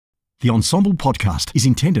The Ensombl podcast is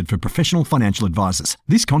intended for professional financial advisors.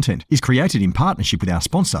 This content is created in partnership with our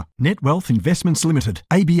sponsor, Net Wealth Investments Limited,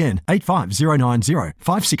 ABN 85090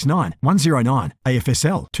 569 109,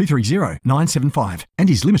 AFSL 230975, and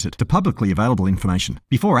is limited to publicly available information.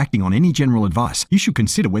 Before acting on any general advice, you should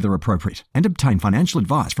consider whether appropriate and obtain financial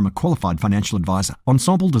advice from a qualified financial advisor.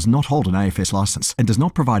 Ensombl does not hold an AFS license and does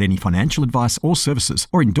not provide any financial advice or services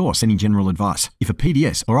or endorse any general advice. If a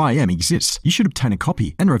PDS or IM exists, you should obtain a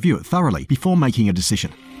copy and review it thoroughly before making a decision.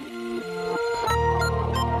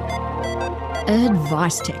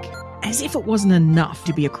 AdviceTech. As if it wasn't enough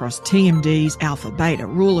to be across TMDs, Alpha, Beta,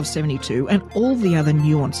 Rule of 72, and all the other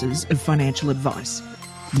nuances of financial advice.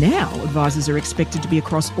 Now, advisors are expected to be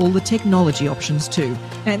across all the technology options too,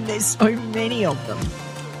 and there's so many of them.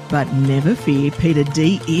 But never fear, Peita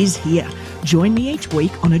D is here. Join me each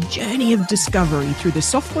week on a journey of discovery through the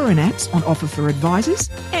software and apps on offer for advisors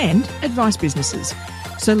and advice businesses.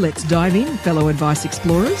 So let's dive in, fellow advice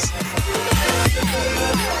explorers.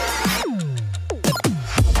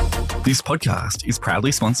 This podcast is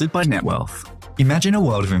proudly sponsored by NetWealth. Imagine a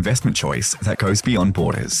world of investment choice that goes beyond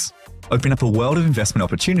borders. Open up a world of investment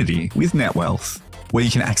opportunity with NetWealth, where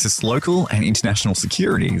you can access local and international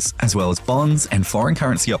securities, as well as bonds and foreign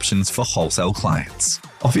currency options for wholesale clients.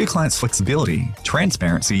 Offer your clients flexibility,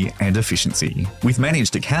 transparency, and efficiency with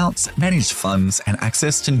managed accounts, managed funds, and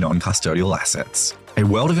access to non-custodial assets. A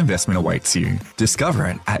world of investment awaits you. Discover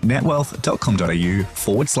it at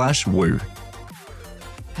netwealth.com.au/woo.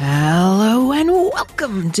 Hello and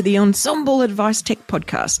welcome to the Ensombl AdviceTech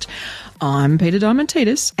podcast. I'm Peita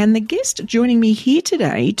Diamantidis, and the guest joining me here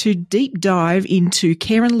today to deep dive into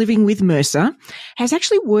care and living with Mercer has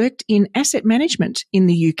actually worked in asset management in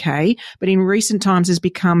the UK, but in recent times has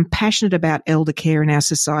become passionate about elder care in our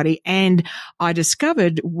society, and I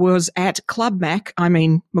discovered was at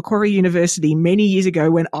Macquarie University many years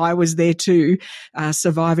ago when I was there too,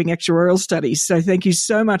 surviving actuarial studies. So thank you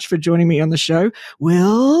so much for joining me on the show.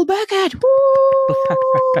 Will Burkitt.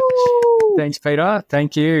 Thanks, Peita.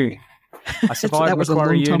 Thank you. I survived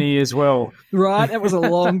Macquarie Uni as well. Right, that was a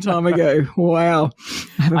long time ago. Wow.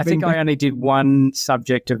 I think I only did one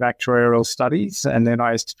subject of actuarial studies, and then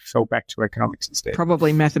I fell back to economics instead.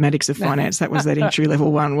 Probably mathematics of finance. That was that entry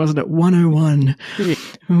level one, wasn't it? 101. Yeah.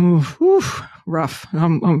 Ooh, rough.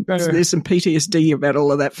 There's some PTSD about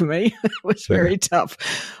all of that for me. It was very tough.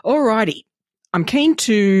 All righty. I'm keen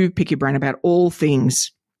to pick your brain about all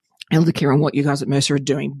things elder care and what you guys at Mercer are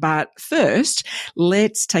doing. But first,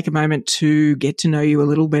 let's take a moment to get to know you a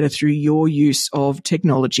little better through your use of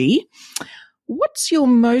technology. What's your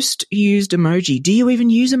most used emoji? Do you even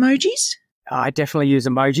use emojis? I definitely use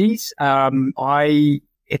emojis.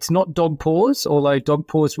 It's not dog paws, although dog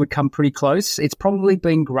paws would come pretty close. It's probably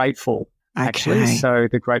been grateful, actually. Okay. So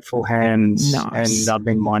the grateful hands, nice. And I've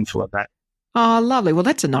been mindful of that. Oh, lovely. Well,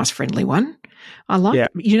 that's a nice friendly one. I like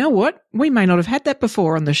it. You know what? We may not have had that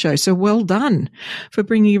before on the show, so well done for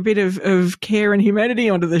bringing a bit of care and humanity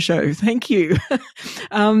onto the show. Thank you.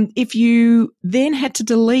 If you then had to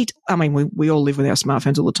delete, we all live with our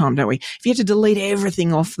smartphones all the time, don't we? If you had to delete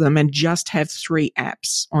everything off them and just have 3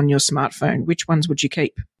 apps on your smartphone, which ones would you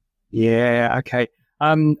keep? Yeah, okay.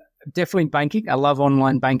 Definitely banking. I love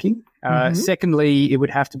online banking. Secondly, it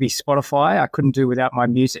would have to be Spotify. I couldn't do without my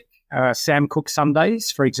music. Sam Cooke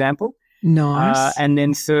Sundays, for example. Nice. And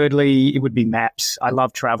then thirdly, it would be maps. I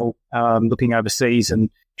love travel, looking overseas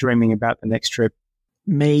and dreaming about the next trip.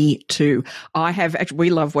 Me too.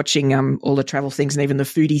 We love watching all the travel things and even the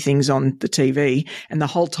foodie things on the TV. And the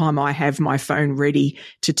whole time I have my phone ready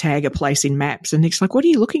to tag a place in maps. And Nick's like, what are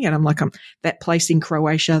you looking at? I'm like, that place in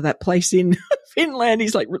Croatia, that place in Finland.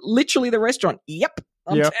 He's like, literally the restaurant. Yep.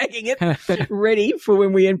 I'm tagging it ready for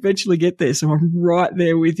when we eventually get there. So I'm right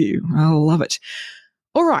there with you. I love it.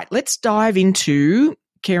 All right, let's dive into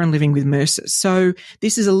care and living with Mercer. So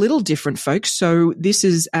this is a little different, folks. So this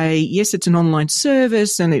is it's an online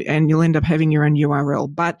service and you'll end up having your own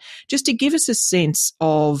URL. But just to give us a sense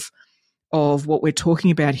of what we're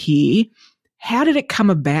talking about here, how did it come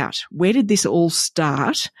about? Where did this all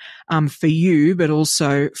start for you, but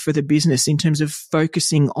also for the business in terms of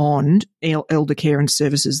focusing on elder care and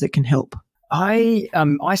services that can help? I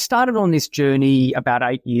started on this journey about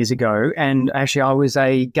 8 years ago, and actually I was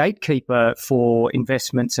a gatekeeper for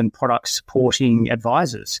investments and products supporting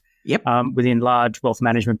advisors within large wealth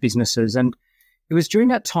management businesses. And it was during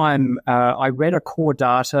that time I read a core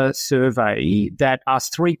data survey that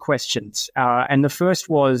asked 3 questions. And the first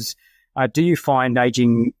was, do you find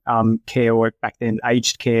aging care, or back then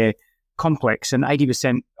aged care, complex? And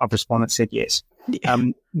 80% of respondents said yes.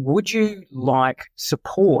 Would you like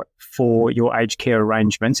support for your aged care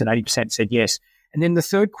arrangements? And 80% said yes. And then the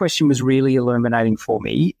third question was really illuminating for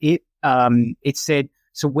me. It said,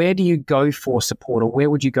 so where do you go for support, or where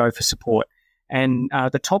would you go for support? And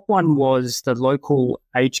the top one was the local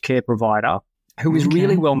aged care provider, who was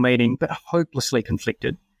really well-meaning but hopelessly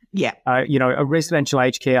conflicted. Yeah. A residential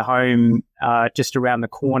aged care home just around the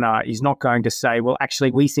corner is not going to say, well,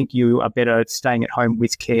 actually, we think you are better staying at home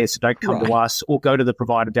with care, so don't come to us, or go to the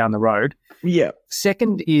provider down the road. Yeah.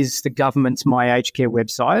 Second is the government's My Aged Care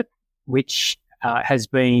website, which has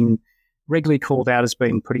been regularly called out as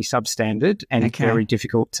being pretty substandard and very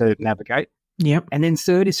difficult to navigate. Yep. And then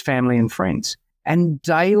third is family and friends. And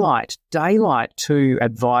daylight to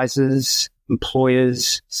advisors,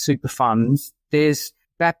 employers, super funds.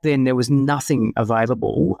 Back then there was nothing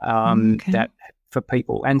available that for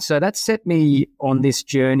people. And so that set me on this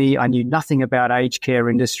journey. I knew nothing about aged care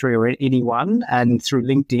industry or anyone. And through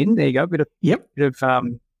LinkedIn, there you go, bit of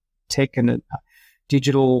tech and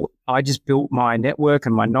digital. I just built my network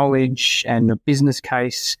and my knowledge and a business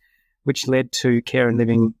case, which led to Care and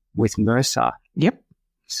Living with Mercer. Yep.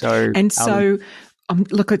 So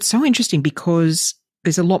look, it's so interesting because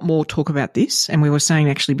there's a lot more talk about this. And we were saying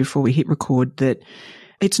actually before we hit record that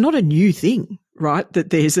it's not a new thing, right?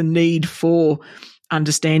 That there's a need for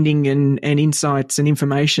understanding and insights and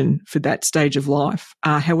information for that stage of life.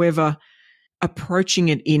 However, approaching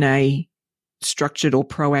it in a structured or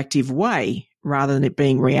proactive way rather than it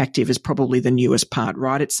being reactive is probably the newest part,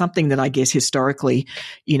 right? It's something that I guess historically,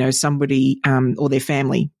 somebody or their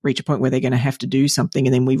family reach a point where they're going to have to do something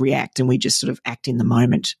and then we react and we just sort of act in the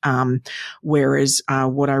moment. Whereas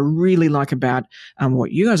what I really like about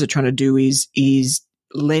what you guys are trying to do is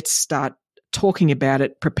let's start talking about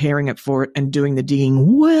it, preparing it for it, and doing the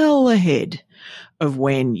digging well ahead of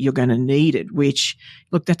when you're going to need it, which,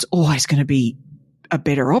 look, that's always going to be a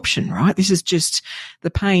better option, right? This is just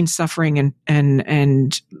the pain, suffering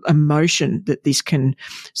and emotion that this can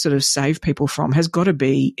sort of save people from has got to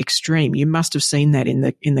be extreme. You must have seen that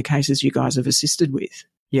in the cases you guys have assisted with.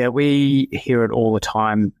 Yeah, we hear it all the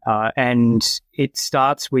time. And it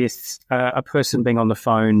starts with a person being on the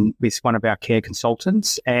phone with one of our care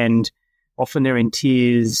consultants, and often they're in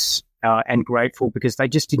tears and grateful because they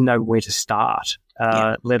just didn't know where to start,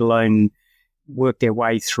 let alone work their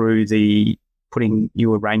way through the putting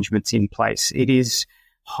new arrangements in place. It is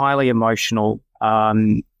highly emotional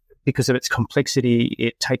because of its complexity.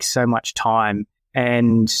 It takes so much time,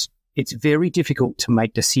 and it's very difficult to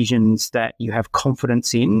make decisions that you have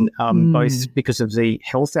confidence in, both because of the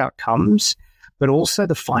health outcomes, but also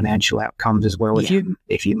the financial outcomes as well. Yeah.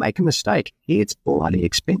 If you make a mistake, it's bloody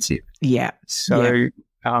expensive. Yeah. So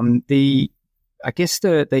the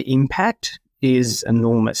impact is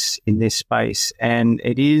enormous in this space, and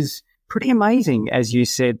it is pretty amazing, as you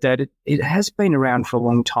said, that it has been around for a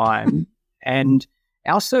long time, and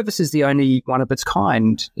our service is the only one of its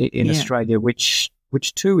kind in Australia, which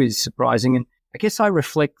too is surprising. And I guess I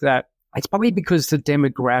reflect that it's probably because the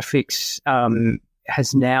demographics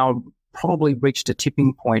has now probably reached a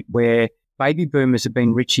tipping point where baby boomers have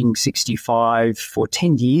been reaching 65 for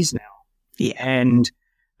 10 years now. Yeah. And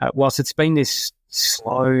whilst it's been this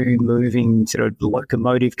slow-moving sort of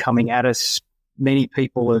locomotive coming at us, many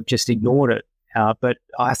people have just ignored it. But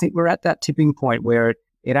I think we're at that tipping point where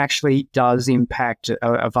it actually does impact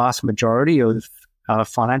a vast majority of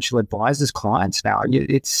financial advisors' clients now.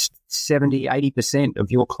 It's 70, 80%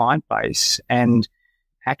 of your client base, and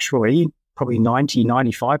actually probably 90,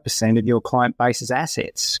 95% of your client base's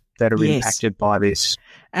assets that are impacted by this.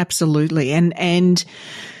 Absolutely. And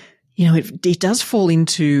it does fall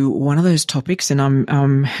into one of those topics, and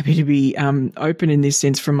I'm happy to be open in this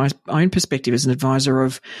sense from my own perspective as an advisor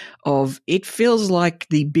of it feels like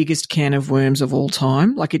the biggest can of worms of all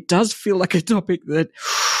time. Like, it does feel like a topic that,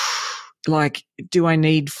 like, do I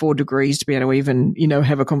need 4 degrees to be able to even,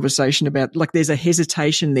 have a conversation about, like, there's a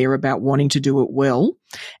hesitation there about wanting to do it well,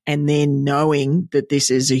 and then knowing that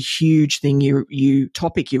this is a huge thing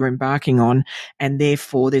topic you're embarking on, and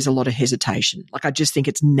therefore there's a lot of hesitation. Like, I just think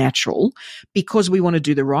it's natural because we want to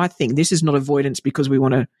do the right thing. This is not avoidance because we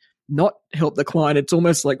want to not help the client. It's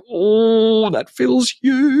almost like, oh, that feels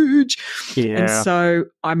huge. Yeah. And so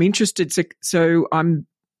I'm interested. So I'm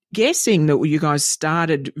guessing that you guys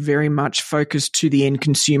started very much focused to the end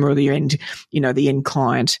consumer or the end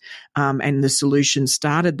client, and the solution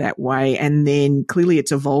started that way. And then clearly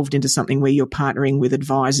it's evolved into something where you're partnering with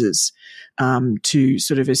advisors to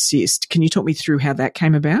sort of assist. Can you talk me through how that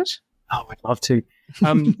came about? Oh, I'd love to.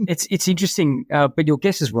 It's interesting, but your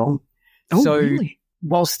guess is wrong. Oh, so really?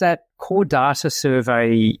 Whilst that core data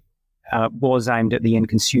survey was aimed at the end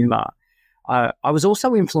consumer, I was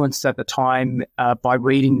also influenced at the time by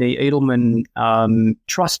reading the Edelman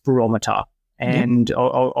Trust Barometer. and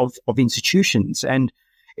of institutions. And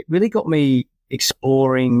it really got me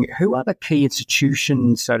exploring who are the key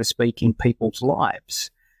institutions, so to speak, in people's lives.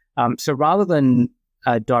 So rather than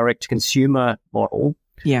a direct-to-consumer model,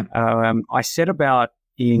 I set about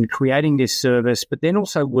in creating this service, but then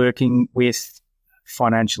also working with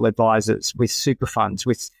financial advisors, with super funds,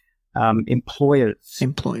 with employers.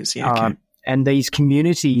 And these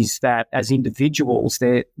communities that as individuals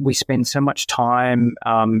we spend so much time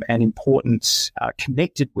and importance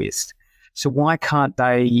connected with. So why can't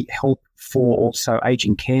they help for also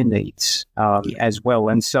aging care needs as well?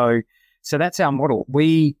 And so that's our model.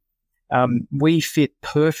 We fit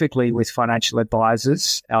perfectly with financial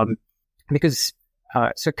advisors because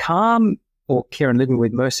so Calm, or Care and Living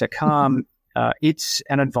with Mercer, Calm, it's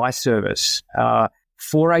an advice service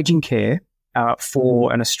for aging care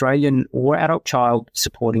for an Australian or adult child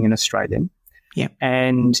supporting an Australian.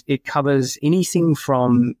 And it covers anything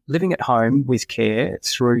from living at home with care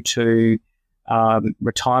through to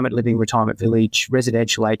retirement living, retirement village,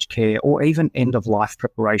 residential aged care, or even end-of-life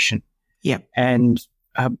preparation. And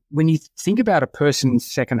when you think about a person's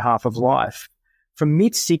second half of life, from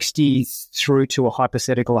mid-60s through to a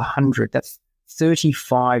hypothetical 100, that's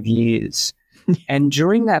 35 years. And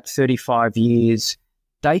during that 35 years,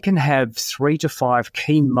 they can have 3 to 5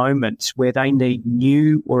 key moments where they need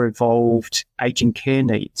new or evolved aging care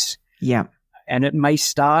needs. And it may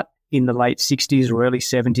start in the late 60s or early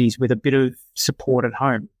 70s with a bit of support at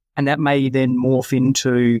home. And that may then morph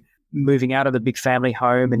into moving out of the big family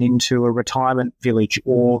home and into a retirement village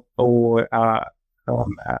or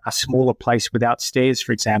a smaller place without stairs,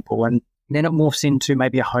 for example. And then it morphs into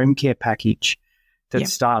maybe a home care package that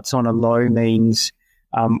starts on a low means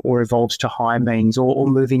or evolves to high means or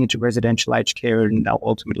moving into residential aged care and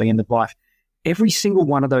ultimately end of life. Every single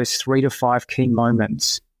one of those 3 to 5 key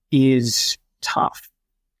moments is tough.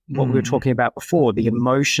 What we were talking about before, the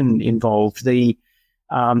emotion involved, the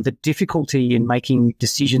difficulty in making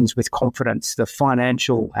decisions with confidence, the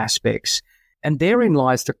financial aspects. And therein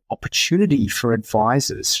lies the opportunity for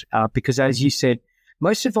advisors because, as you said,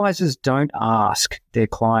 most advisors don't ask their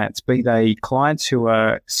clients, be they clients who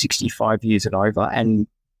are 65 years and over and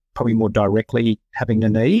probably more directly having the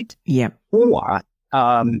need, or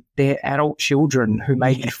their adult children who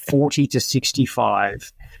may be 40 to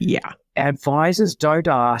 65. Advisors don't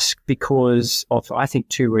ask because of, I think,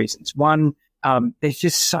 2 reasons. One, there's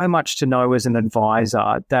just so much to know as an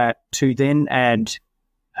advisor that to then add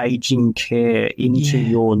aging care into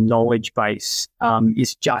your knowledge base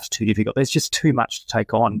is just too difficult. There's just too much to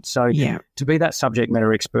take on. So to be that subject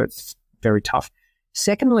matter expert is very tough.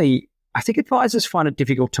 Secondly, I think advisors find it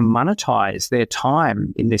difficult to monetize their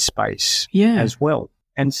time in this space as well.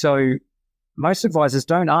 And so most advisors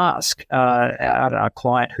don't ask a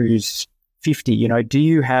client who's 50, do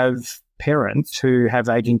you have parents who have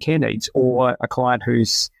aging care needs? Or a client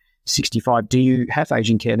who's 65, do you have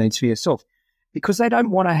aging care needs for yourself? Because they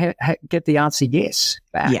don't want to get the answer yes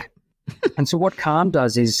back. And so what Calm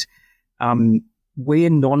does is we're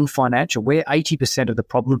non-financial. We're 80% of the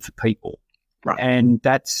problem for people. And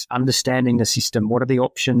that's understanding the system. What are the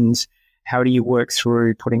options? How do you work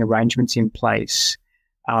through putting arrangements in place?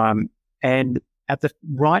 And at the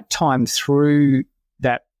right time through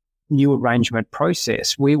that new arrangement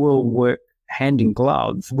process, we will work hand in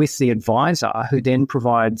glove with the advisor who then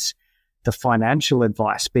provides the financial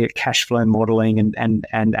advice, be it cash flow modelling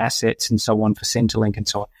and assets and so on for Centrelink and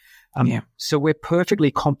so on. So we're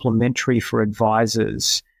perfectly complementary for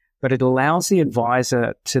advisors, but it allows the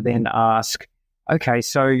advisor to then ask, okay,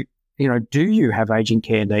 so, do you have aging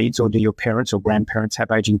care needs or do your parents or grandparents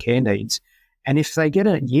have aging care needs? And if they get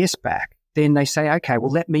a yes back, then they say, okay,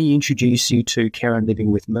 well, let me introduce you to Care and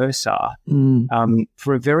Living with Mercer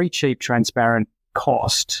for a very cheap, transparent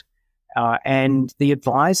cost. And the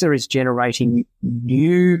advisor is generating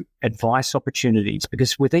new advice opportunities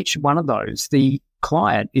because with each one of those, the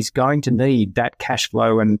client is going to need that cash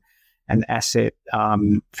flow and asset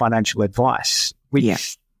financial advice,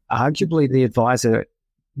 which arguably the advisor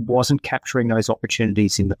wasn't capturing those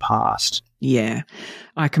opportunities in the past.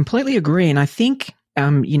 I completely agree. And I think,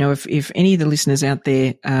 if any of the listeners out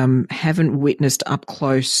there haven't witnessed up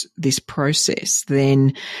close this process,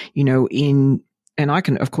 then, and I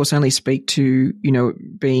can, of course, only speak to,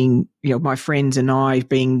 being, my friends and I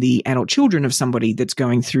being the adult children of somebody that's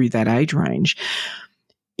going through that age range.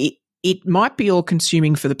 It might be all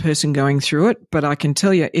consuming for the person going through it, but I can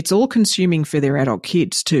tell you it's all consuming for their adult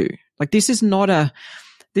kids too. Like this is not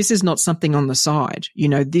something on the side.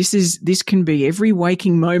 This can be every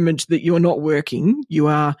waking moment that you're not working. You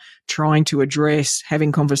are trying to address,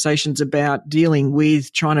 having conversations about, dealing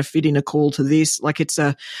with, trying to fit in a call to this. Like it's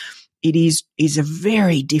it is a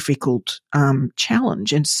very difficult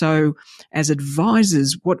challenge. And so as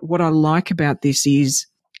advisors, what I like about this is,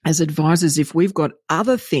 as advisors, if we've got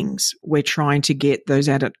other things we're trying to get those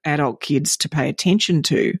adult kids to pay attention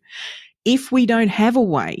to, if we don't have a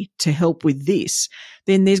way to help with this,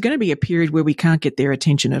 then there's going to be a period where we can't get their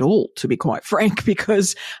attention at all, to be quite frank,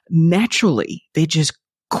 because naturally they're just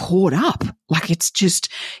caught up. Like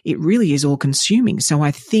it really is all consuming. So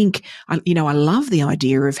I think, I love the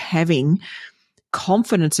idea of having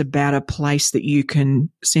confidence about a place that you can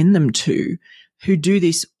send them to who do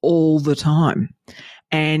this all the time.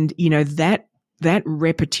 And, that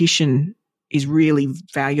repetition is really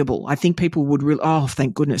valuable. I think people would really, oh,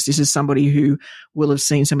 thank goodness, this is somebody who will have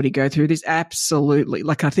seen somebody go through this. Absolutely.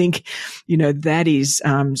 Like, I think, that is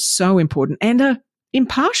so important. And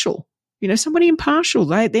impartial, somebody impartial.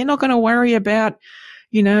 They're not going to worry about,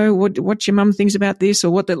 what your mum thinks about this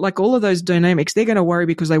or like all of those dynamics. They're going to worry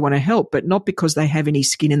because they want to help, but not because they have any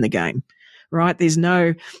skin in the game, right? There's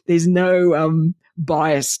no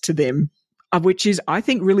bias to them, which is, I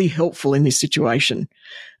think, really helpful in this situation.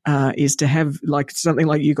 Is to have like something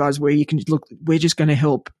like you guys where you can look, we're just going to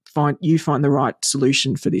help find the right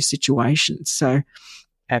solution for this situation. So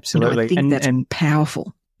absolutely. I think that's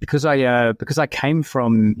powerful. Because I came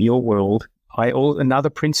from your world, another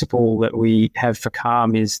principle that we have for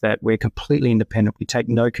Calm is that we're completely independent. We take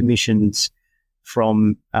no commissions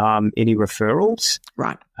from any referrals.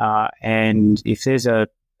 Right. And if there's a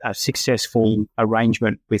successful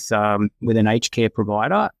arrangement with an aged care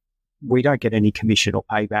provider, we don't get any commission or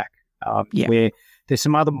payback. Where there's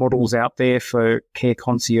some other models out there for care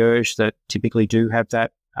concierge that typically do have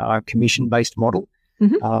that commission-based model,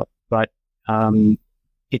 but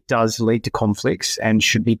it does lead to conflicts and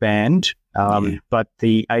should be banned. But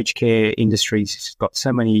the aged care industry's got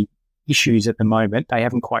so many issues at the moment, they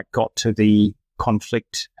haven't quite got to the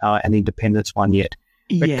conflict and independence one yet.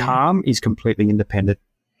 But Calm is completely independent.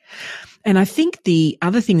 And I think the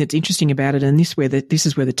other thing that's interesting about it, and this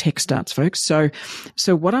is where the tech starts, folks. So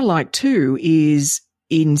what I like too is,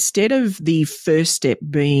 instead of the first step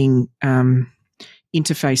being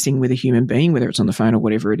interfacing with a human being, whether it's on the phone or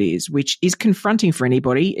whatever it is, which is confronting for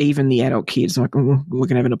anybody, even the adult kids, like, oh, we're going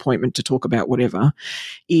to have an appointment to talk about whatever,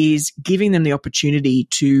 is giving them the opportunity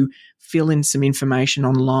to fill in some information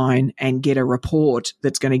online and get a report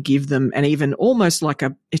that's going to give them, and even it's almost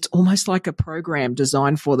like a program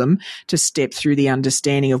designed for them to step through the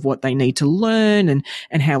understanding of what they need to learn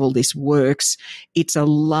and how all this works. It's a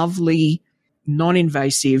lovely,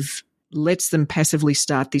 non-invasive, lets them passively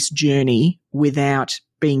start this journey without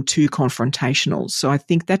being too confrontational. So I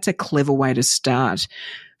think that's a clever way to start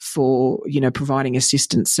for, providing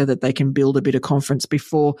assistance so that they can build a bit of confidence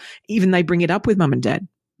before even they bring it up with mum and dad.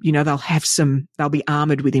 They'll be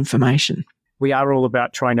armored with information. We are all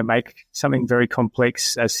about trying to make something very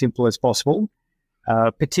complex as simple as possible,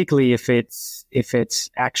 particularly if it's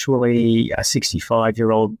actually a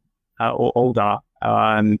 65-year-old or older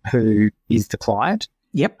who is the client.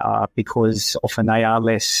 Yep. Because often they are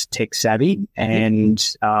less tech savvy, and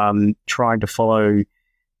trying to follow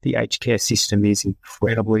the aged care system is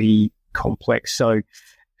incredibly complex. So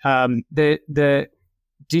the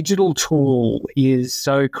digital tool is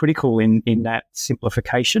so critical in that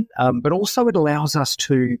simplification, but also it allows us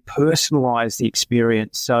to personalize the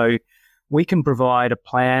experience. So we can provide a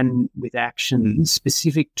plan with actions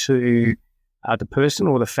specific to the person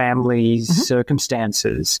or the family's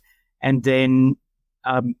circumstances. And then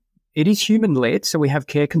it is human-led. So we have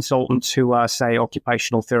care consultants who are, say,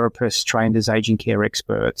 occupational therapists trained as aging care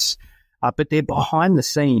experts, but they're behind the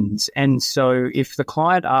scenes. And so if the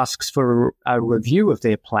client asks for a review of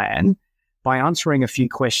their plan, by answering a few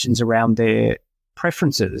questions around their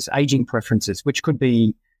preferences, aging preferences, which could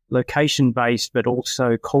be location-based, but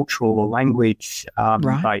also cultural or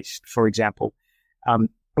language-based, for example,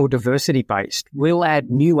 or diversity-based, we'll add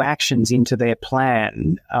new actions into their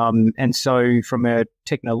plan. And so from a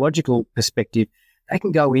technological perspective, they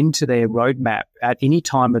can go into their roadmap at any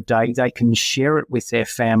time of day. They can share it with their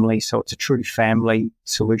family, so it's a true family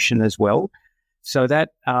solution as well. So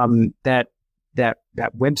that website,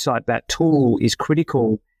 that tool is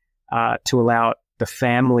critical to allow the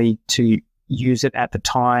family to use it at the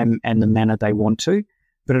time and the manner they want to.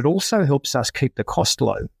 But it also helps us keep the cost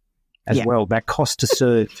low as well, that cost to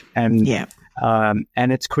serve. And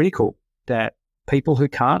it's critical that people who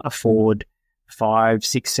can't afford $5,000,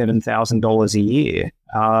 $6,000, $7,000 a year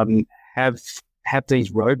have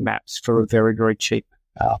these roadmaps for a very, very cheap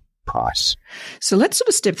price. So let's sort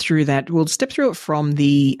of step through that. We'll step through it from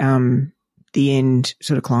the the end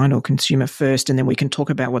sort of client or consumer first, and then we can talk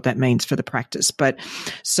about what that means for the practice. But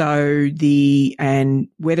so and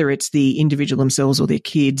whether it's the individual themselves or their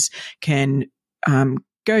kids can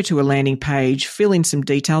go to a landing page, fill in some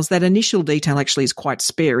details. That initial detail actually is quite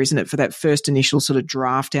spare, isn't it? For that first initial sort of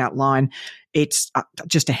draft outline, it's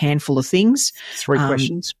just a handful of things. 3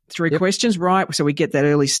 questions. 3 questions, right? So we get that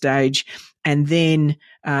early stage, and then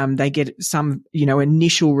they get some,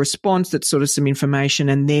 initial response that's sort of some information,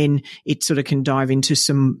 and then it sort of can dive into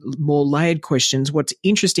some more layered questions. What's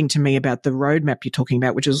interesting to me about the roadmap you're talking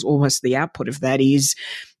about, which is almost the output of that, is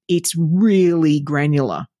it's really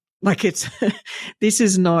granular. Like this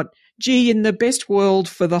is not, gee, in the best world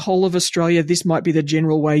for the whole of Australia, this might be the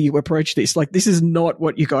general way you approach this. Like, this is not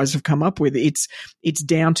what you guys have come up with. It's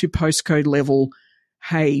down to postcode level.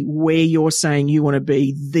 Hey, where you're saying you want to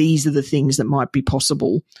be, these are the things that might be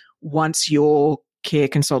possible once your care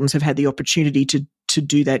consultants have had the opportunity to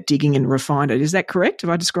do that digging and refine it. Is that correct?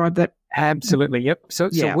 Have I described that? Absolutely. Yep. So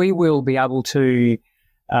we will be able to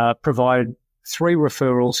provide 3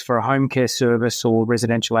 referrals for a home care service or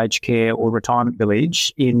residential aged care or retirement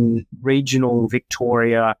village in regional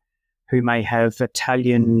Victoria who may have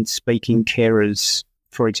Italian-speaking carers,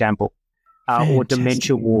 for example, or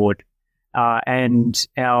dementia ward. And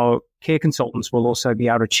our care consultants will also be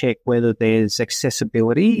able to check whether there's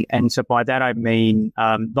accessibility. And so by that I mean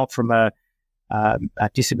not from a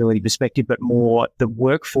disability perspective, but more the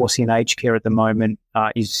workforce in aged care at the moment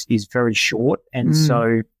is very short. And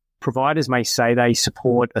so providers may say they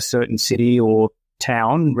support a certain city or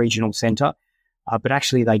town, regional centre, but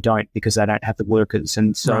actually they don't because they don't have the workers.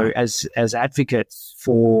 And so as advocates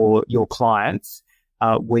for your clients,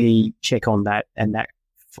 we check on that, and that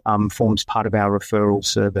forms part of our referral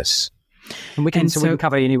service. And we can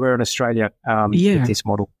cover anywhere in Australia with this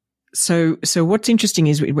model. So what's interesting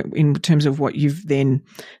is in terms of what you've then,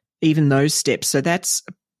 even those steps, so that's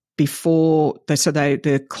before,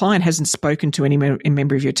 the client hasn't spoken to any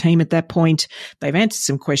member of your team at that point. They've answered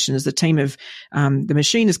some questions. The team of the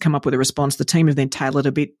machine has come up with a response. The team have then tailored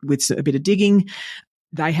a bit with a bit of digging.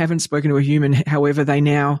 They haven't spoken to a human. However, they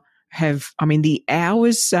now have, the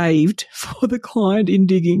hours saved for the client in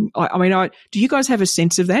digging. Do you guys have a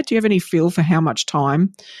sense of that? Do you have any feel for how much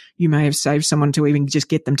time you may have saved someone to even just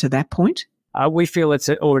get them to that point? We feel it's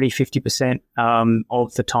already 50%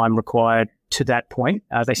 of the time required to that point.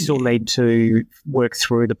 They still need to work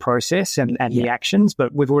through the process and the actions,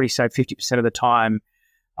 but we've already saved 50% of the time.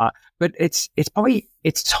 But it's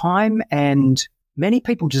time, and many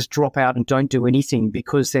people just drop out and don't do anything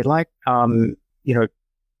because they're like,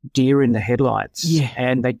 deer in the headlights,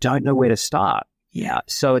 and they don't know where to start.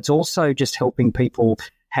 So it's also just helping people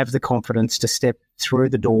have the confidence to step through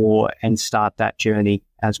the door and start that journey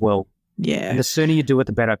as well. And the sooner you do it,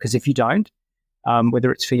 the better, because if you don't,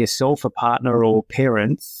 whether it's for yourself, a partner, or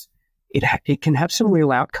parents, it can have some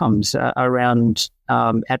real outcomes around,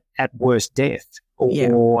 at worst, death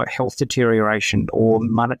or health deterioration or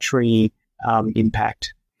monetary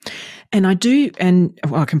impact. And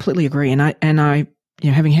I completely agree. And I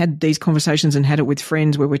having had these conversations and had it with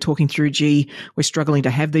friends where we're talking through, we're struggling to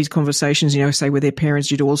have these conversations, say with their parents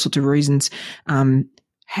due to all sorts of reasons.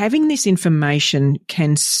 Having this information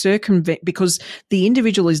can circumvent, because the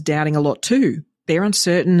individual is doubting a lot too. They're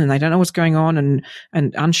uncertain and they don't know what's going on and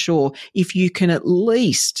unsure. If you can at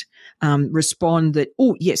least respond that,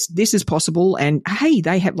 oh, yes, this is possible. And hey,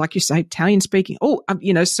 they have, like you say, Italian speaking.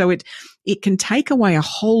 So it can take away a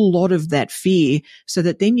whole lot of that fear so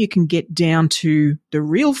that then you can get down to the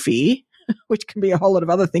real fear, which can be a whole lot of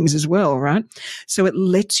other things as well, right? So it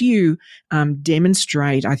lets you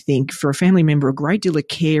demonstrate, I think, for a family member, a great deal of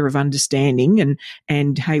care, of understanding,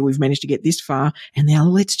 and hey, we've managed to get this far, and now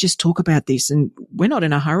let's just talk about this. And we're not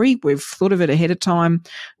in a hurry. We've thought of it ahead of time.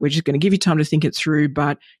 We're just going to give you time to think it through.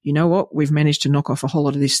 But you know what? We've managed to knock off a whole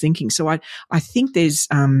lot of this thinking. So I think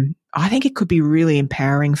I think it could be really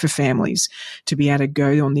empowering for families to be able to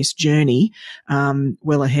go on this journey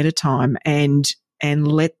well ahead of time and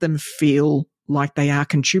let them feel like they are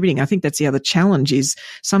contributing. I think that's the other challenge, is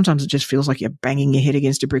sometimes it just feels like you're banging your head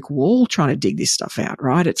against a brick wall trying to dig this stuff out,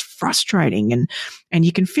 right? It's frustrating and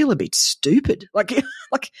you can feel a bit stupid. Like,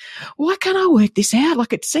 why can't I work this out?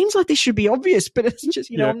 Like, it seems like this should be obvious, but it's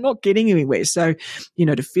just, I'm not getting anywhere. So,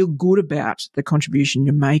 to feel good about the contribution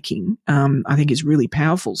you're making, I think is really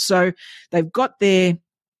powerful. So they've got their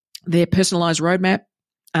personalized roadmap.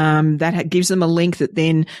 That gives them a link that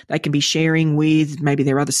then they can be sharing with maybe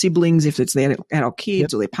their other siblings, if it's their adult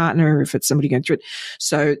kids, or their partner, if it's somebody going through it.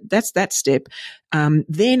 So that's that step.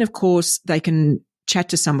 Then, of course, they can chat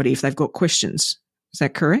to somebody if they've got questions. Is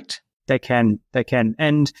that correct? They can.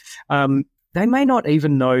 And they may not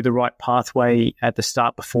even know the right pathway at the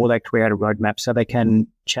start before they create a roadmap, so they can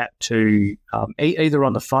chat to either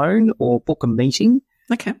on the phone or book a meeting.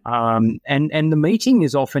 Okay. And the meeting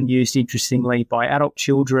is often used, interestingly, by adult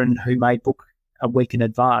children who may book a week in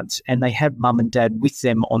advance, and they have mum and dad with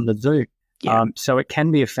them on the Zoom. Yeah. So it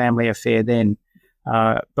can be a family affair then.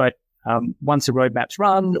 But once a roadmap's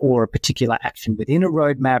run or a particular action within a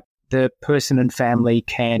roadmap, the person and family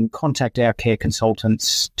can contact our care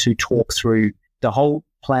consultants to talk through the whole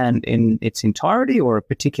plan in its entirety or a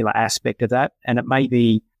particular aspect of that. And it may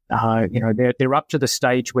be, they're up to the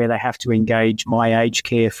stage where they have to engage My Aged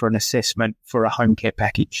Care for an assessment for a home care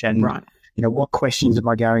package. And, right. What questions am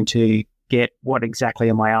I going to get? What exactly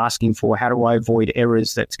am I asking for? How do I avoid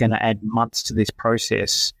errors that's going to add months to this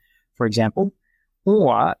process, for example?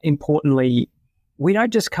 Or, importantly, we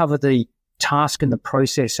don't just cover the task and the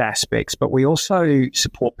process aspects, but we also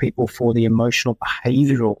support people for the emotional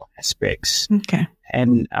behavioral aspects. Okay.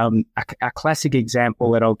 And a classic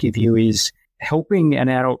example that I'll give you is helping an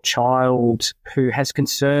adult child who has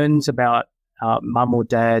concerns about mum or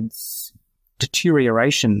dad's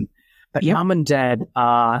deterioration, but mum and dad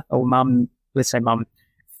are, or mum, let's say mum,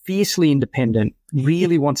 fiercely independent,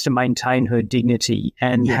 really wants to maintain her dignity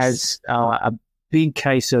and has a big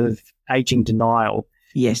case of aging denial.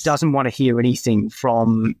 Yes. Doesn't want to hear anything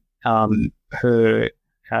from her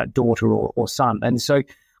daughter or son. And so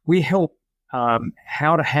we help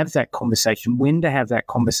how to have that conversation, when to have that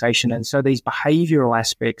conversation. And so these behavioral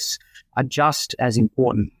aspects are just as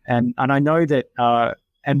important. And I know that,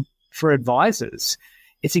 and for advisors,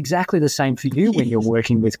 it's exactly the same for you when you're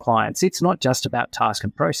working with clients. It's not just about task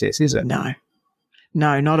and process, is it? No,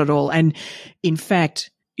 not at all. And in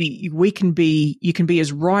fact, you can be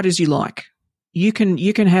as right as you like. You can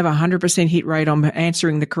have 100% hit rate on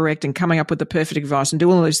answering the correct and coming up with the perfect advice and do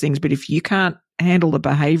all those things. But if you can't handle the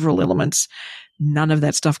behavioral elements, none of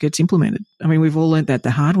that stuff gets implemented. I mean, we've all learned that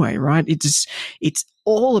the hard way, right? It's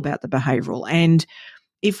all about the behavioral. And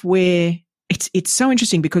it's so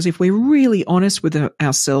interesting because if we're really honest with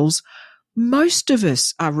ourselves, most of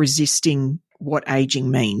us are resisting what aging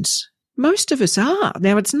means. Most of us are.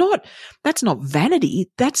 Now, that's not vanity.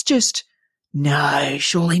 That's just, no,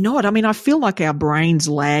 surely not. I mean, I feel like our brains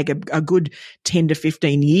lag a good 10 to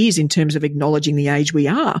 15 years in terms of acknowledging the age we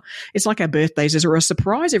are. It's like our birthdays are a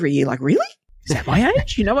surprise every year. Like, really? Is that my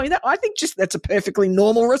age? I think just that's a perfectly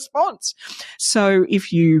normal response. So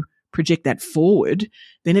if you project that forward,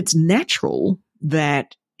 then it's natural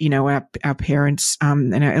that, our parents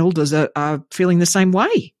and our elders are feeling the same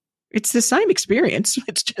way. It's the same experience.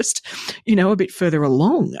 It's just, a bit further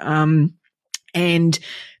along. And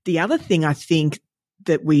the other thing I think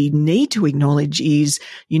that we need to acknowledge is,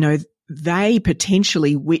 they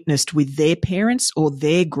potentially witnessed with their parents or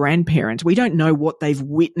their grandparents. We don't know what they've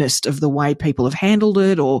witnessed of the way people have handled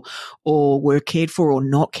it or were cared for or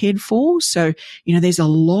not cared for. So, there's a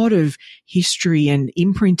lot of history and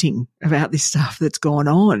imprinting about this stuff that's gone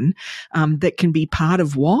on that can be part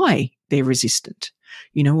of why they're resistant.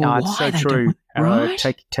 Or it's why so they true. don't,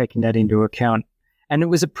 right? Taking that into account. And it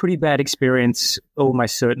was a pretty bad experience,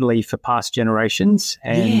 almost certainly, for past generations.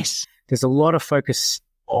 And there's a lot of focus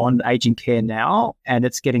on aging care now, and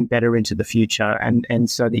it's getting better into the future. And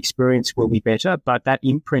so the experience will be better. But that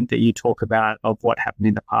imprint that you talk about of what happened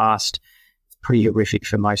in the past is pretty horrific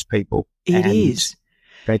for most people. It is.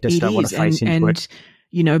 They just don't want to face into it.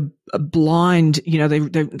 Blind,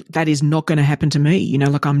 that is not going to happen to me.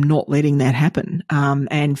 I'm not letting that happen.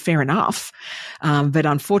 And fair enough. But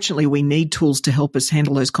unfortunately, we need tools to help us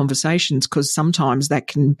handle those conversations because sometimes that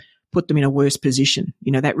can put them in a worse position.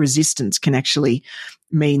 That resistance can actually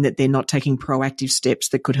mean that they're not taking proactive steps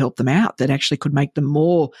that could help them out, that actually could make them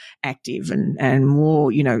more active and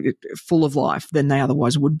more, full of life than they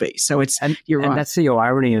otherwise would be. So you're right. And that's the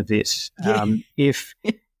irony of this. Yeah.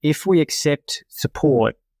 If we accept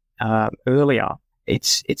support earlier,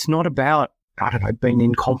 it's not about, being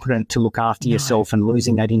incompetent to look after yourself and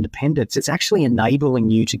losing that independence. It's actually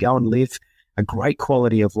enabling you to go and live a great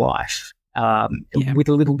quality of life with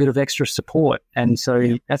a little bit of extra support. And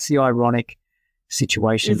so that's the ironic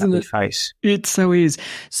situation that we face. It so is.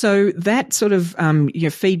 So that sort of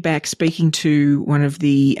feedback, speaking to one of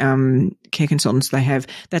the care consultants they have,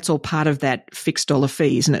 that's all part of that fixed dollar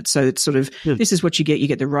fee, isn't it? So it's sort of, this is what you get. You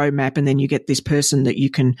get the roadmap, and then you get this person that you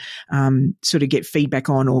can sort of get feedback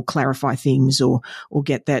on or clarify things or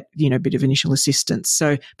get that, bit of initial assistance.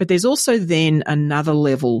 So, but there's also then another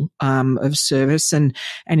level of service, and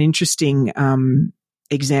an interesting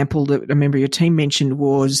example that a member of your team mentioned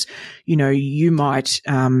was, you might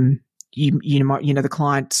the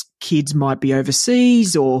client's kids might be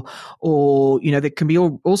overseas, or there can be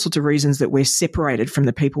all sorts of reasons that we're separated from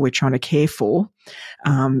the people we're trying to care for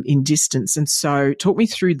in distance. And so talk me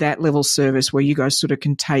through that level service where you guys sort of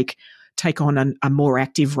can take on a more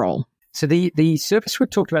active role. So the service we've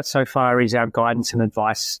talked about so far is our guidance and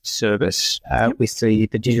advice service with the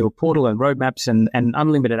digital portal and roadmaps and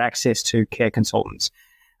unlimited access to care consultants.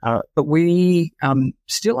 But we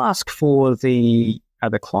still ask for the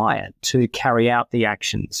client to carry out the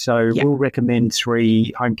action. So we'll recommend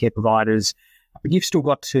 3 home care providers, but you've still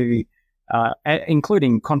got to,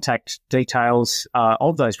 including contact details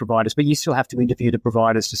of those providers, but you still have to interview the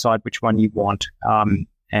providers, decide which one you want,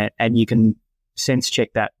 and you can sense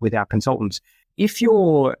check that with our consultants. If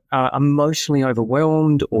you're emotionally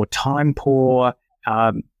overwhelmed or time poor,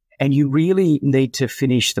 and you really need to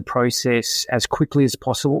finish the process as quickly as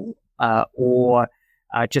possible, or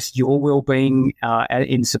just your well-being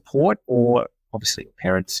in support, or obviously your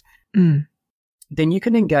parents, then you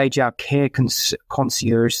can engage our care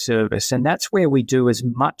concierge service. And that's where we do as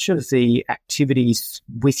much of the activities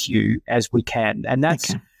with you as we can. And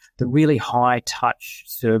that's the really high-touch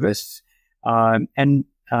service. And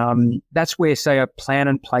that's where, say, a plan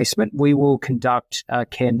and placement, we will conduct a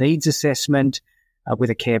care needs assessment with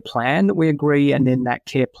a care plan that we agree, and then that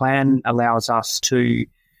care plan allows us to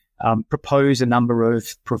propose a number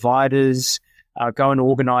of providers, go and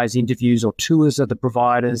organise interviews or tours of the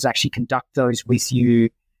providers, actually conduct those with you,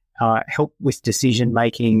 help with decision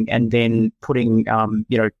making, and then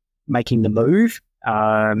making the move.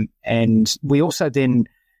 And we also then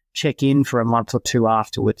check in for a month or 2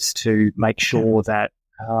 afterwards to make sure that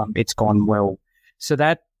it's gone well. So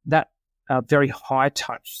that very high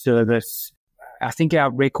touch service, I think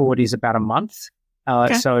our record is about a month.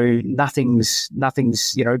 So nothing's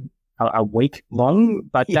a week long,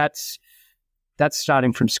 but that's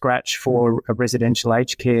starting from scratch for a residential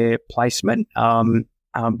aged care placement.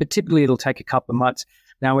 But typically it'll take a couple of months.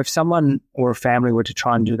 Now, if someone or a family were to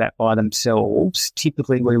try and do that by themselves,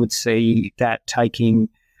 typically we would see that taking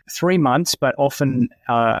 3 months, but often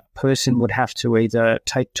a person would have to either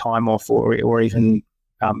take time off or even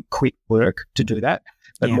quit work to do that,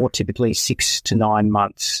 but more typically 6 to 9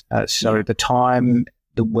 months. So the time,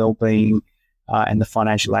 the well-being, and the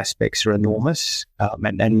financial aspects are enormous,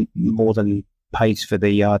 and more than pays for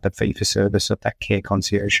the fee for service of that care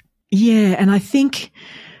concierge. Yeah, and I think,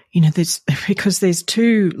 because there's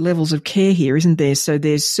 2 levels of care here, isn't there? So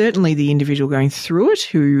there's certainly the individual going through it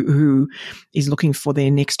who is looking for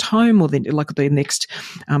their next home or their next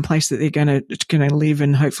place that they're going to live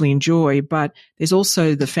and hopefully enjoy. But there's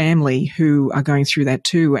also the family who are going through that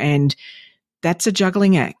too, and that's a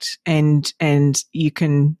juggling act. And you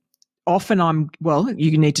can. Often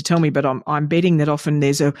you need to tell me, but I'm betting that often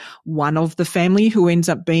there's one of the family who ends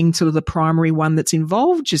up being sort of the primary one that's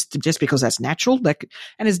involved, just because that's natural.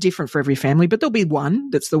 And it's different for every family, but there'll be one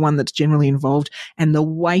that's the one that's generally involved. And the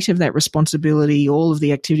weight of that responsibility, all of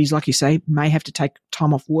the activities, like you say, may have to take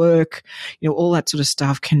time off work, all that sort of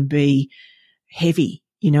stuff can be heavy,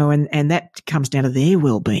 and that comes down to their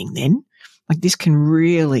well-being then. Like this can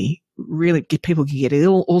really, really get people can get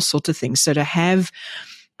ill, all sorts of things. So to have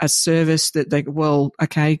a service that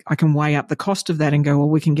I can weigh up the cost of that and go, well,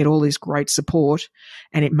 we can get all this great support,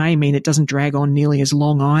 and it may mean it doesn't drag on nearly as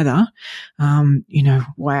long either.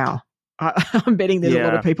 Wow. I'm betting there's a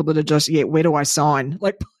lot of people that are just, where do I sign?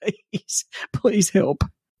 Like, please help.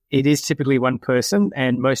 It is typically one person,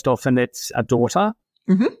 and most often it's a daughter.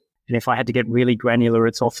 Mm-hmm. And if I had to get really granular,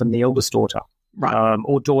 it's often the eldest daughter, right,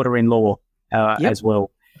 or daughter-in-law as well.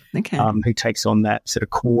 Okay. Who takes on that sort of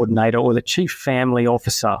coordinator or the chief family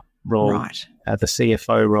officer role, right? The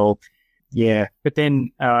CFO role. Yeah. But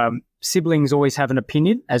then siblings always have an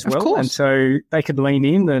opinion as well. Of course. And so they could lean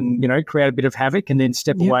in and, create a bit of havoc and then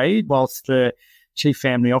step away whilst the chief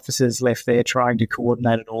family officer's left there trying to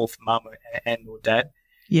coordinate it all for mum and or dad.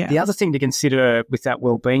 Yeah. The other thing to consider with that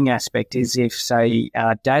wellbeing aspect is if, say,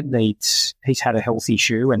 dad he's had a health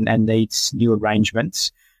issue and needs new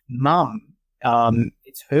arrangements, mum,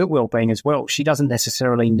 it's her well-being as well. She doesn't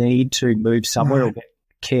necessarily need to move somewhere or get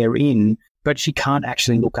care in, but she can't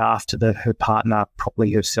actually look after her partner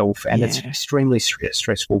properly herself, and it's extremely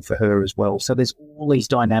stressful for her as well. So there's all these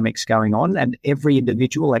dynamics going on, and every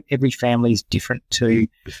individual, like every family, is different to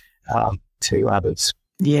others.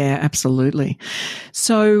 Yeah, absolutely.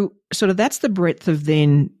 So sort of that's the breadth of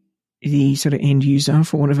then the sort of end user,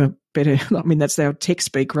 for want of a better, that's our tech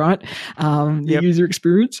speak, right? The user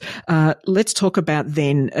experience. Let's talk about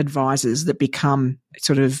then advisors that become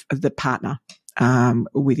sort of the partner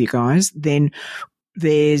with you guys. Then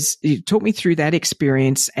you talk me through that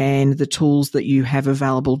experience and the tools that you have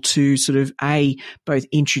available to sort of both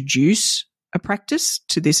introduce a practice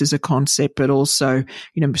to this as a concept, but also,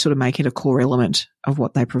 sort of make it a core element of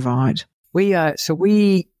what they provide. We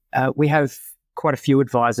have quite a few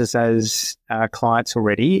advisors as clients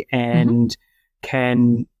already, and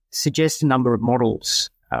can suggest a number of models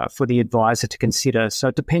for the advisor to consider. So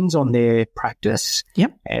it depends on their practice,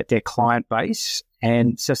 their client base.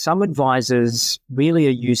 And so some advisors really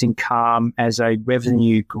are using Calm as a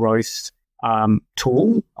revenue growth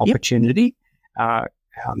tool, opportunity,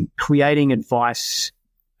 creating advice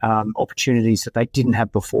opportunities that they didn't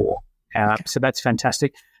have before. So that's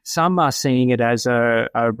fantastic. Some are seeing it as a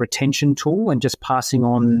retention tool and just passing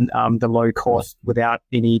on the low cost without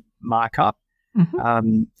any markup.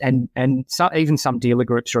 And so even some dealer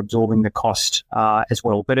groups are absorbing the cost as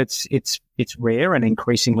well. But it's rare and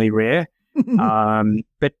increasingly rare.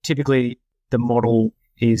 But typically the model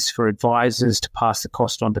is for advisors to pass the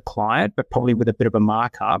cost on to client, but probably with a bit of a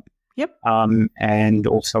markup. And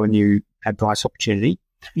also a new advice opportunity.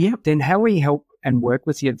 Then how we help and work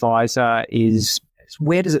with the advisor is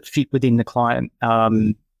where does it fit within the client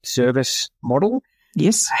service model?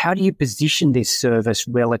 How do you position this service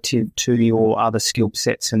relative to your other skill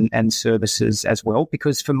sets and services as well?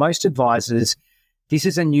 Because for most advisors, this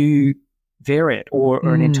is a new variant or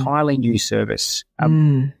an entirely new service.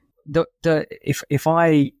 If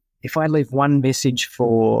I leave one message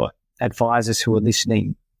for advisors who are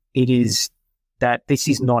listening, it is that this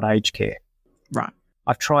is not aged care. Right.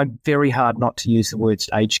 I've tried very hard not to use the words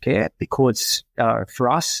aged care because for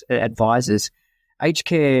us advisors, aged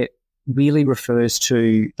care really refers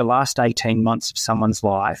to the last 18 months of someone's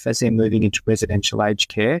life as they're moving into residential aged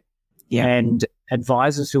care. And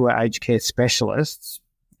advisors who are aged care specialists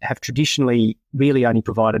have traditionally really only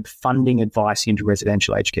provided funding advice into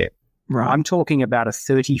residential aged care. Right. I'm talking about a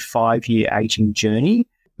 35-year aging journey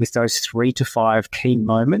with those 3 to 5 key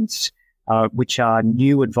moments, which are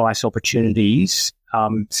new advice opportunities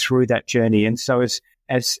through that journey. And so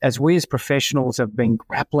as we as professionals have been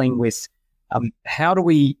grappling with how do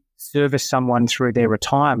we service someone through their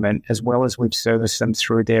retirement as well as we've serviced them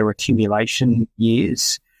through their accumulation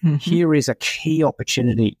years, here is a key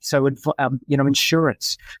opportunity. So,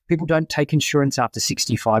 insurance. People don't take insurance after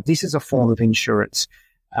 65. This is a form of insurance,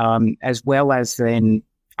 as well as then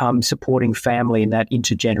supporting family in that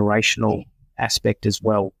intergenerational aspect as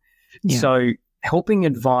well. So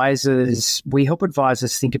we help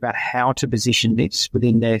advisors think about how to position this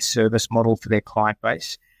within their service model for their client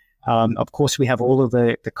base. Of course, we have all of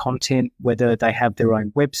the content, whether they have their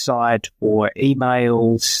own website or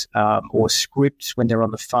emails or scripts when they're on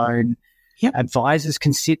the phone. Advisors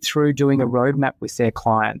can sit through doing a roadmap with their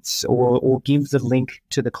clients or give the link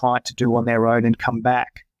to the client to do on their own and come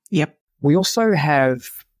back. We also have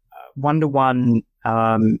one-to-one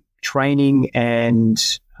training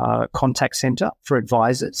and contact center for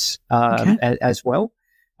advisors as well.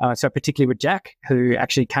 So particularly with Jack, who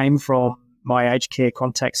actually came from my aged care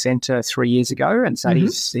contact center 3 years ago. And so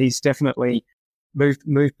he's definitely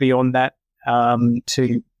moved beyond that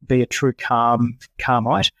to be a true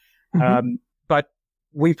Calmite. But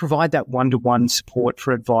we provide that one-to-one support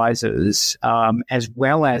for advisors as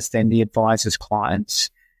well as then the advisors' clients.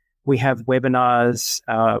 We have webinars.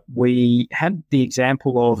 We had the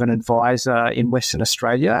example of an advisor in Western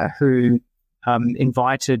Australia who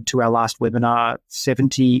invited to our last webinar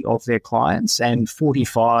 70 of their clients, and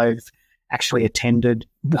 45 actually attended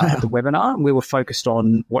the webinar. We were focused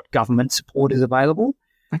on what government support is available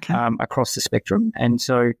across the spectrum. And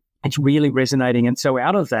so it's really resonating. And so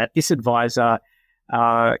out of that, this advisor,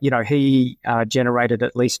 he generated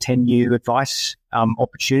at least 10 new advice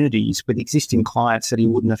opportunities with existing clients that he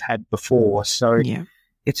wouldn't have had before. So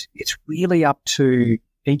it's really up to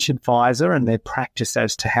each advisor and their practice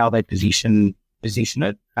as to how they position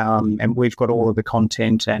it. And we've got all of the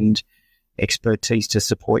content and expertise to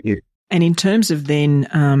support you. And in terms of then,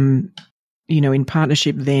 in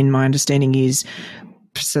partnership, then my understanding is,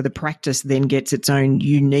 so the practice then gets its own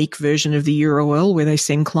unique version of the URL where they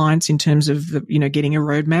send clients in terms of getting a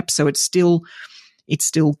roadmap. So it's still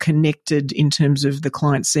connected in terms of the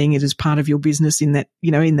client seeing it as part of your business in that,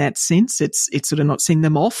 in that sense. It's sort of not send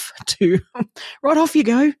them off to right off you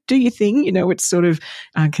go, do your thing. It's sort of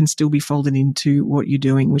can still be folded into what you're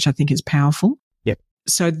doing, which I think is powerful.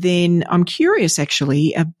 So then I'm curious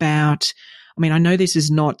actually about, I know this is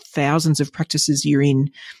not thousands of practices you're in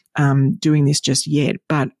doing this just yet,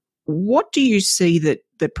 but what do you see that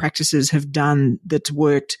practices have done that's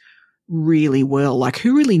worked really well? Like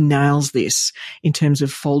who really nails this in terms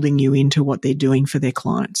of folding you into what they're doing for their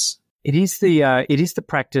clients? It is the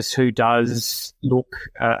practice who does look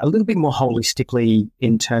a little bit more holistically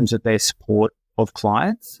in terms of their support of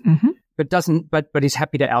clients, but is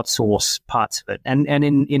happy to outsource parts of it. And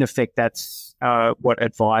in effect, that's what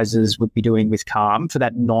advisors would be doing with Calm for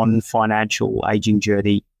that non-financial aging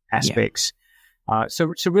journey aspects.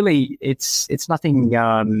 So really, it's nothing.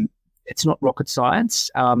 It's not rocket science.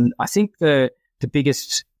 I think the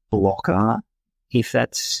biggest blocker, if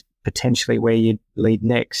that's potentially where you'd lead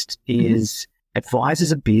next, is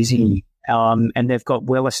advisors are busy and they've got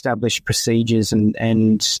well-established procedures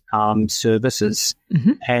and services,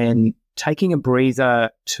 and taking a breather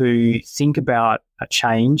to think about a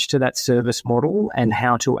change to that service model and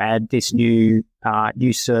how to add this new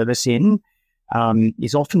service in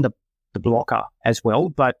is often the blocker as well.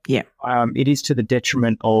 But it is to the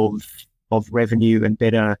detriment of revenue and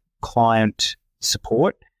better client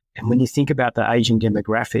support. And when you think about the aging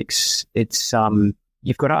demographics, it's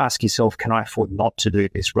you've got to ask yourself, can I afford not to do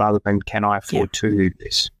this rather than can I afford to do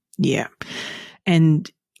this? Yeah.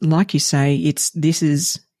 And like you say, this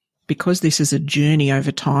is a journey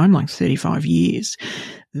over time, like 35 years,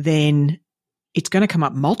 then it's going to come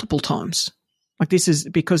up multiple times. Like this is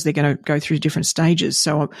because they're going to go through different stages.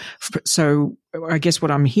 So I guess what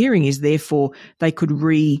I'm hearing is therefore they could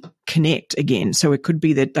reconnect again. So it could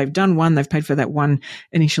be that they've done one, they've paid for that one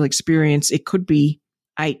initial experience. It could be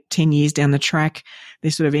 8-10 years down the track, they're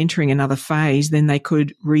sort of entering another phase. Then they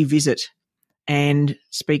could revisit and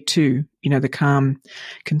speak to, the Calm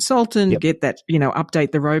consultant, get that,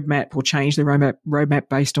 update the roadmap or change the roadmap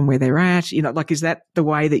based on where they're at. Is that the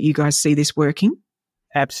way that you guys see this working?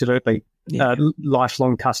 Absolutely.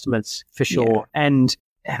 Lifelong customers for sure. Yeah. And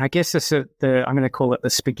I guess this I'm going to call it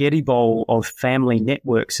the spaghetti bowl of family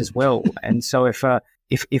networks as well. And so if a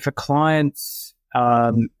client's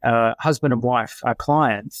husband and wife are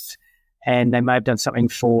clients and they may have done something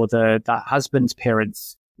for the husband's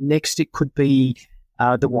parents, next it could be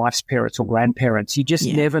the wife's parents or grandparents. You just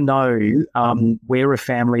never know where a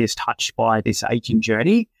family is touched by this aging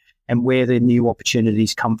journey and where the new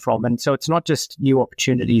opportunities come from. And so it's not just new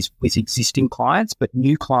opportunities with existing clients, but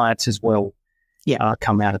new clients as well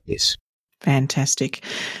come out of this. Fantastic.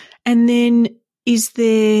 And then is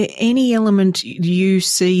there any element you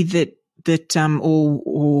see that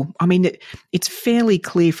it's fairly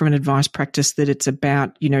clear from an advice practice that it's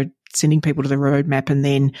about, sending people to the roadmap and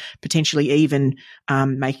then potentially even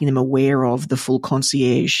making them aware of the full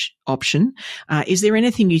concierge option. Is there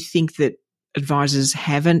anything you think that advisors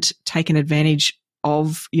haven't taken advantage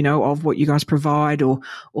of what you guys provide or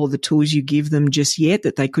the tools you give them just yet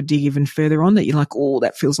that they could dig even further on that you're like,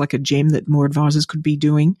 that feels like a gem that more advisors could be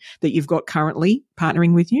doing that you've got currently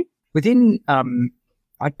partnering with you? Within,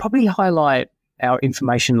 I'd probably highlight our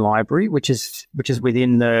information library, which is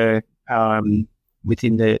within the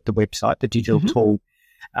website, the digital tool.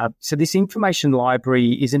 So this information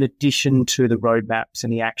library is in addition to the roadmaps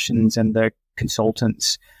and the actions and the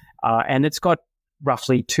consultants. And it's got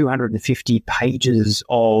roughly 250 pages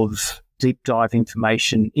of deep dive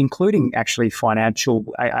information, including actually financial,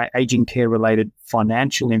 aging care related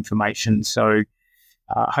financial information. So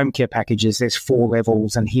home care packages, there's 4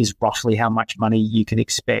 levels and here's roughly how much money you can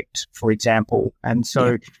expect, for example. And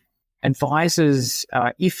so advisors,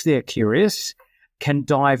 if they're curious, can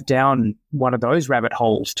dive down one of those rabbit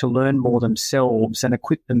holes to learn more themselves and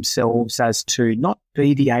equip themselves as to not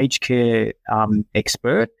be the aged care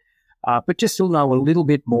expert, but just to know a little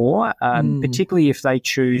bit more, particularly if they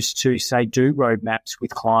choose to, say, do roadmaps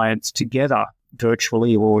with clients together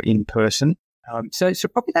virtually or in person. So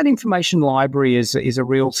probably that information library is a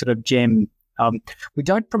real sort of gem. We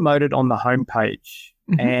don't promote it on the homepage,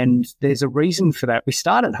 and there's a reason for that. We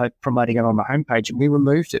started promoting it on the homepage and we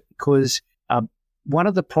removed it because one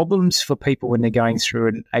of the problems for people when they're going through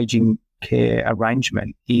an aging care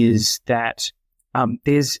arrangement is that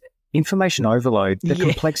there's information overload. The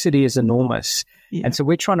complexity is enormous. And so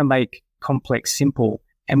we're trying to make complex simple.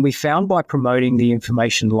 And we found by promoting the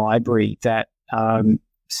information library that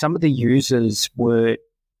some of the users were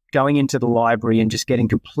going into the library and just getting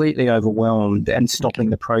completely overwhelmed and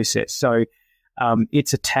stopping the process. So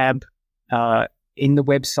it's a tab in the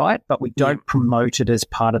website, but we don't promote it as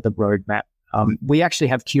part of the roadmap. We actually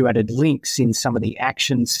have curated links in some of the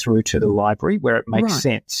actions through to the library where it makes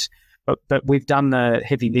sense. But we've done the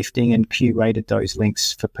heavy lifting and curated those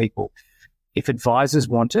links for people. If advisors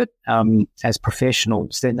want it as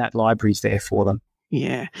professionals, then that library's there for them.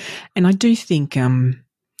 Yeah. And I do think,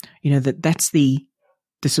 that's the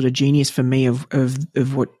sort of genius for me of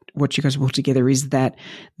what you guys have put together is that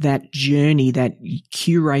journey, that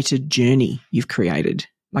curated journey you've created.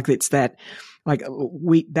 Like it's that Like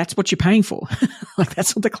that's what you're paying for. Like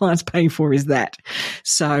that's what the client's paying for is that.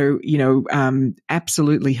 So,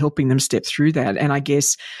 absolutely helping them step through that. And I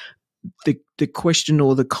guess the question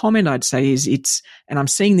or the comment I'd say is and I'm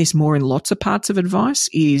seeing this more in lots of parts of advice,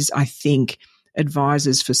 is I think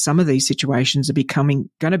advisors for some of these situations are going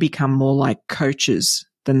to become more like coaches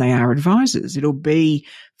than they are advisors. It'll be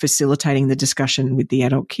facilitating the discussion with the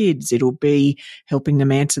adult kids. It'll be helping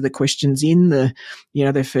them answer the questions in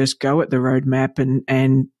their first go at the roadmap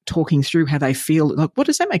and talking through how they feel. Like, what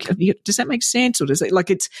does that make? Does that make sense? Or there's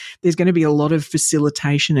going to be a lot of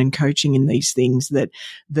facilitation and coaching in these things that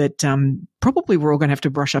probably we're all going to have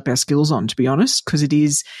to brush up our skills on, to be honest, because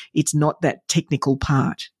it's not that technical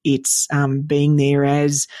part. It's being there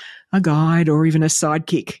as a guide or even a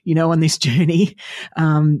sidekick, on this journey,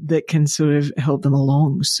 that can sort of help them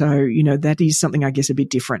along. So, that is something I guess a bit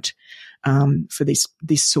different, for this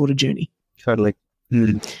sort of journey. Totally.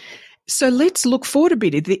 Mm. So let's look forward a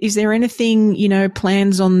bit. Is there anything,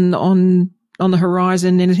 plans on the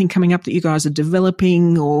horizon, anything coming up that you guys are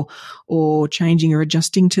developing or changing or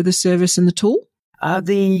adjusting to the service and the tool?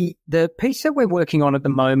 The piece that we're working on at the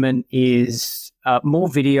moment is more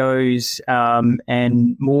videos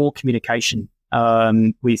and more communication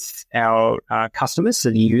with our customers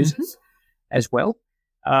and users as well.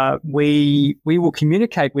 We will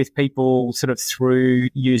communicate with people sort of through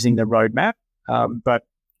using the roadmap, but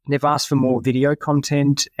they've asked for more video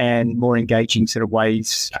content and more engaging sort of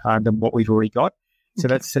ways than what we've already got. So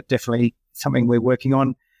that's definitely something we're working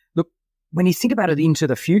on. Look, when you think about it into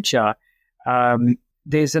the future,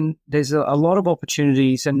 there's a lot of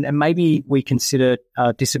opportunities, and maybe we consider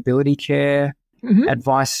disability care,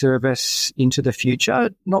 advice service into the future.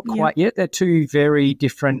 Not quite yet. They're two very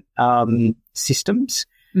different systems.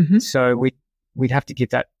 So we'd have to give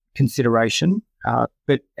that consideration.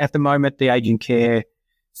 But at the moment, the aging care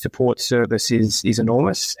support service is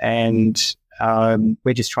enormous, and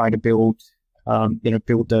we're just trying to build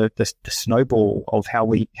the snowball of how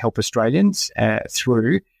we help Australians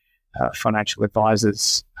through financial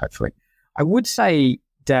advisors, hopefully. I would say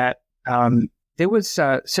that there was,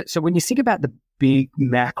 so when you think about the big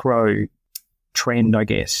macro trend, I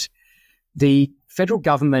guess, the federal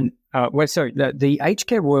government, the Aged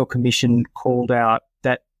Care Royal Commission called out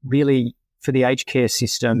that really for the aged care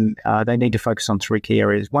system, they need to focus on three key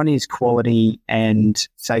areas. One is quality and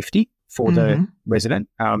safety for the resident,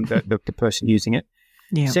 the person using it.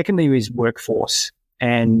 Yeah. Secondly is workforce.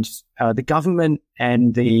 And the government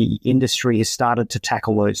and the industry has started to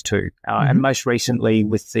tackle those two. And most recently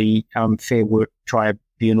with the Fair Work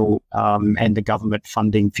Tribunal and the government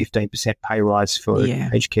funding 15% pay rise for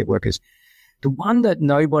aged care workers. The one that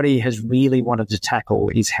nobody has really wanted to tackle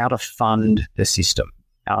is how to fund the system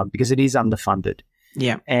because it is underfunded.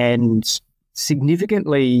 Yeah. And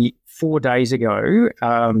significantly 4 days ago,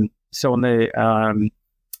 so on the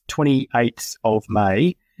 28th of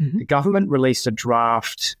May, the government released a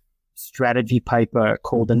draft strategy paper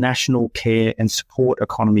called the National Care and Support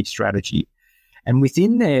Economy Strategy. And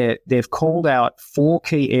within there, they've called out 4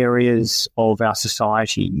 key areas of our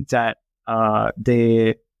society that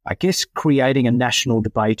they're, I guess, creating a national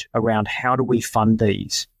debate around how do we fund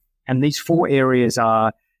these. And these 4 areas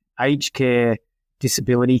are aged care,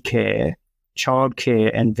 disability care, childcare,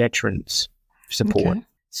 and veterans support. Okay.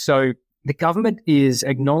 So the government is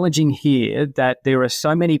acknowledging here that there are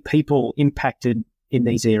so many people impacted in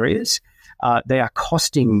these areas. They are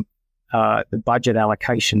costing the budget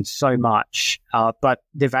allocation so much, but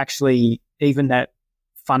they've actually, even that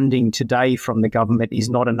funding today from the government is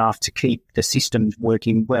not enough to keep the systems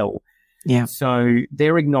working well. Yeah. So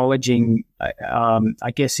they're acknowledging,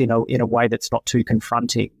 I guess, in a way that's not too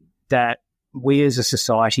confronting, that we as a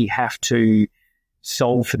society have to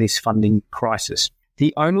solve for this funding crisis.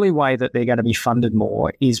 The only way that they're going to be funded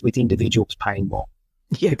more is with individuals paying more.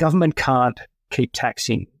 Yeah. The government can't keep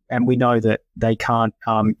taxing, and we know that they can't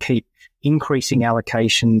keep increasing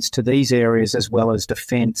allocations to these areas as well as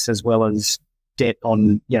defence, as well as debt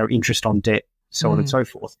on, interest on debt, so on and so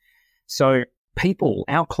forth. So people,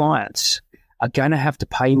 our clients, are going to have to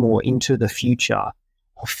pay more into the future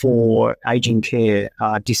for ageing care,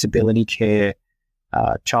 disability care,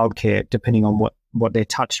 childcare, depending on what they're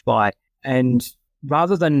touched by. And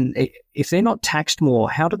rather than, if they're not taxed more,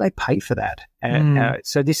 how do they pay for that?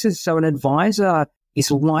 So an advisor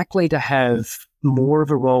is likely to have more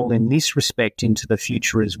of a role in this respect into the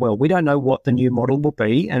future as well. We don't know what the new model will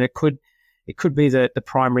be, and it could be that the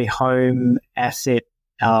primary home asset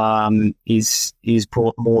is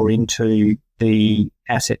brought more into the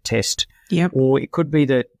asset test. Yep. Or it could be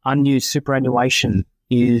that unused superannuation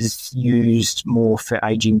is used more for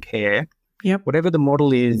ageing care. Yep. Whatever the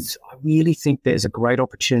model is, I really think there's a great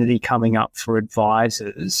opportunity coming up for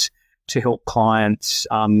advisors to help clients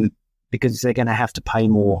because they're going to have to pay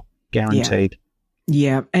more, guaranteed.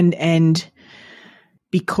 Yeah. And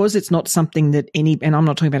because it's not something that and I'm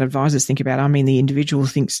not talking about advisors think about, I mean the individual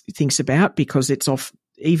thinks about, because it's off,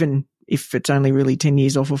 even if it's only really 10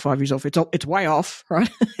 years off or 5 years off, it's way off, right?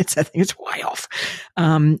 It's way off.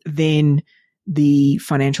 Then the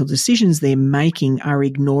financial decisions they're making are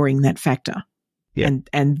ignoring that factor. Yeah.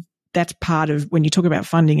 And that's part of, when you talk about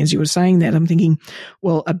funding, as you were saying that, I'm thinking,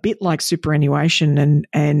 well, a bit like superannuation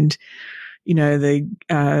and you know, the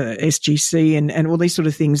SGC and all these sort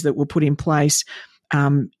of things that were put in place,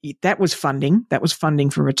 that was funding. That was funding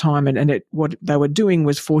for retirement. And what they were doing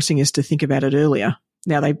was forcing us to think about it earlier.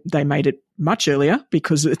 Now, they made it much earlier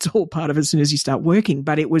because it's all part of it as soon as you start working,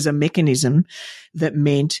 but it was a mechanism that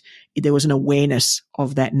meant there was an awareness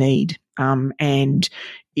of that need. And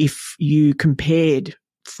if you compared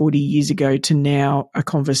 40 years ago to now a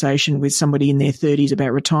conversation with somebody in their 30s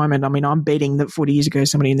about retirement, I mean, I'm betting that 40 years ago,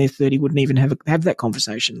 somebody in their 30s wouldn't even have that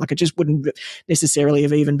conversation. Like, it just wouldn't necessarily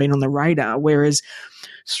have even been on the radar. Whereas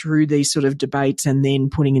through these sort of debates and then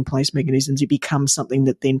putting in place mechanisms, it becomes something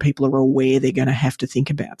that then people are aware they're going to have to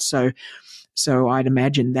think about. So I'd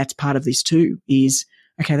imagine that's part of this too, is,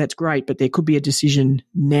 okay, that's great, but there could be a decision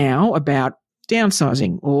now about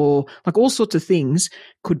downsizing, or like all sorts of things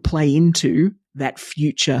could play into that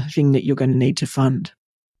future thing that you're going to need to fund.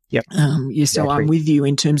 Yep. So Exactly. I'm with you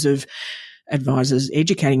in terms of advisors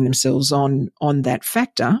educating themselves on that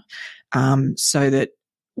factor, so that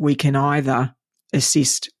we can either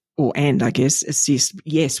assist assist,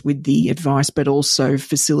 yes, with the advice, but also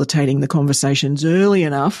facilitating the conversations early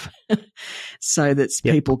enough so that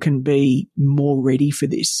people can be more ready for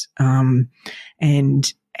this.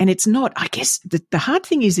 And it's not, I guess the hard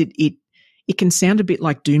thing is it can sound a bit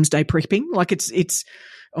like doomsday prepping. Like it's,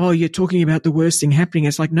 oh, you're talking about the worst thing happening.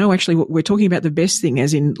 It's like, no, actually we're talking about the best thing,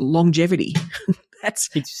 as in longevity. That's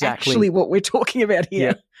exactly actually what we're talking about here.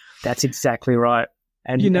 Yeah, that's exactly right.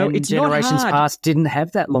 And, you know, and it's generations past didn't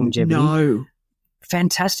have that longevity. No.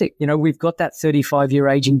 Fantastic. You know, we've got that 35-year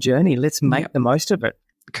aging journey. Let's make the most of it.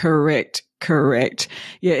 Correct.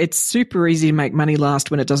 Yeah, it's super easy to make money last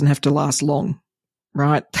when it doesn't have to last long,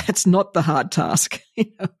 right? That's not the hard task.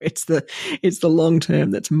 It's the long term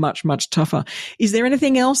that's much, much tougher. Is there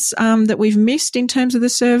anything else that we've missed in terms of the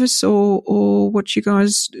service or what you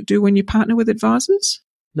guys do when you partner with advisors?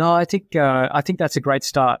 No, I think that's a great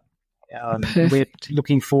start. We're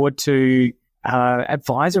looking forward to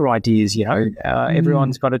advisor ideas. You know,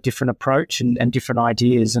 everyone's got a different approach and different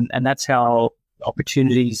ideas, and that's how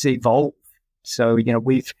opportunities evolve. So, you know,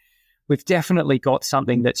 we've definitely got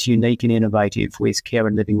something that's unique and innovative with Care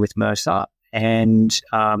and Living with Mercer, and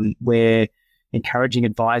we're encouraging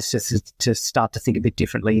advisors to start to think a bit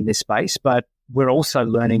differently in this space. But we're also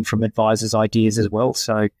learning from advisors' ideas as well.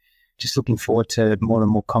 So, just looking forward to more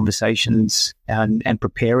and more conversations and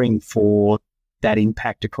preparing for that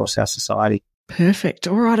impact across our society. Perfect.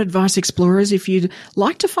 All right, Advice Explorers, if you'd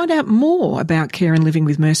like to find out more about Care and Living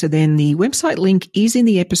with Mercer, then the website link is in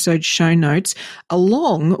the episode show notes,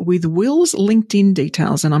 along with Will's LinkedIn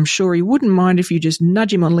details. And I'm sure he wouldn't mind if you just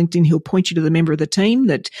nudge him on LinkedIn. He'll point you to the member of the team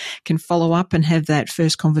that can follow up and have that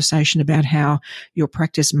first conversation about how your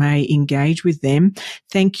practice may engage with them.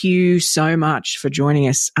 Thank you so much for joining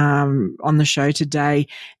us on the show today,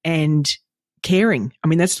 and caring. I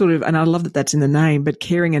mean, that's sort of, and I love that that's in the name, but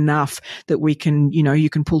caring enough that we can, you know, you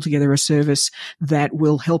can pull together a service that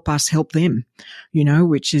will help us help them, you know,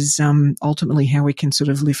 which is ultimately how we can sort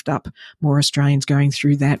of lift up more Australians going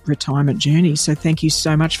through that retirement journey. So thank you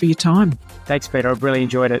so much for your time. Thanks, Peter. I've really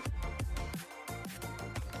enjoyed it.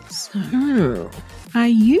 So, are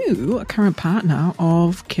you a current partner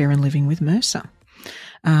of Care and Living with Mercer?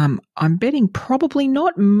 I'm betting probably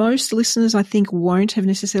not. Most listeners, I think, won't have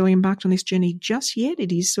necessarily embarked on this journey just yet.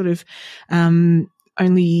 It is sort of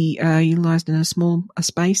only utilised in a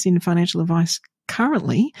space in financial advice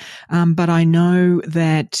currently, but I know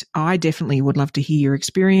that I definitely would love to hear your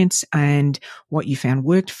experience and what you found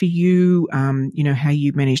worked for you, you know, how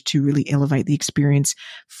you managed to really elevate the experience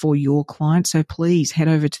for your clients. So please head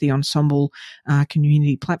over to the Ensombl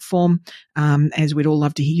community platform, as we'd all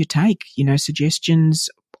love to hear your take, you know, suggestions,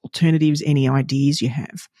 alternatives, any ideas you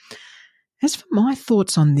have. As for my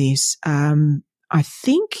thoughts on this, I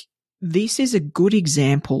think this is a good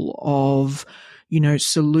example of, you know,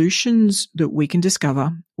 solutions that we can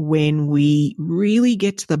discover when we really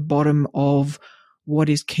get to the bottom of what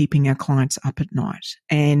is keeping our clients up at night.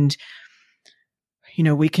 And, you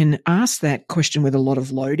know, we can ask that question with a lot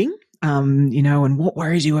of loading, and what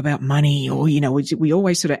worries you about money? Or, we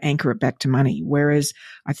always sort of anchor it back to money. Whereas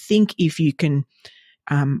I think if you can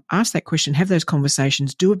ask that question, have those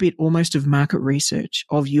conversations, do a bit almost of market research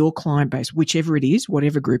of your client base, whichever it is,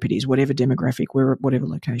 whatever group it is, whatever demographic, whatever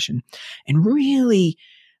location, and really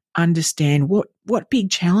understand what big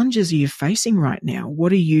challenges are you facing right now?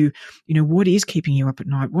 What are you, what is keeping you up at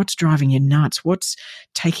night? What's driving you nuts? What's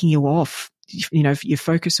taking you off, your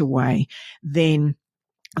focus away? Then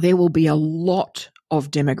there will be a lot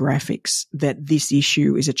of demographics that this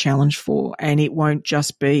issue is a challenge for. And it won't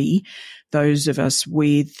just be those of us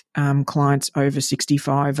with clients over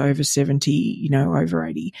 65, over 70, over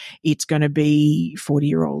 80. It's going to be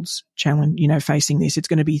 40-year-olds facing this. It's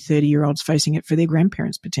going to be 30-year-olds facing it for their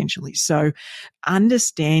grandparents potentially. So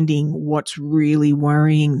understanding what's really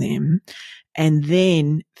worrying them and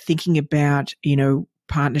then thinking about,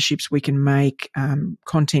 partnerships we can make,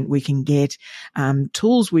 content we can get,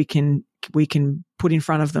 tools we can put in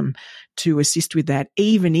front of them to assist with that,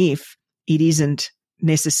 even if it isn't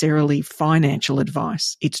necessarily financial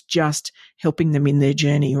advice. It's just helping them in their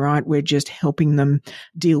journey, right? We're just helping them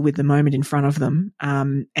deal with the moment in front of them,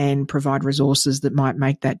 and provide resources that might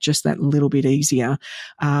make that just that little bit easier.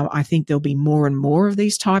 I think there'll be more and more of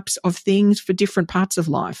these types of things for different parts of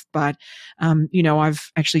life. But,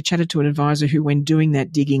 I've actually chatted to an advisor who, when doing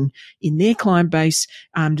that digging in their client base,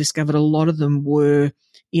 discovered a lot of them were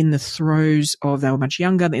in the throes of, they were much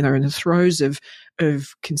younger, they're in the throes of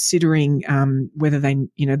considering whether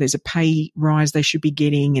there's a pay rise they should be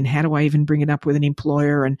getting, and how do I even bring it up with an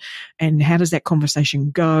employer, and how does that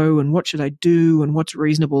conversation go, and what should I do, and what's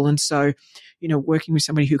reasonable. And so, working with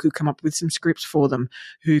somebody who could come up with some scripts for them,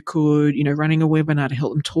 who could, running a webinar to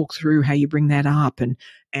help them talk through how you bring that up, and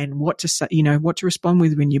what to say, what to respond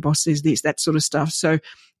with when your boss says this, that sort of stuff. So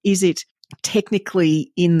is it technically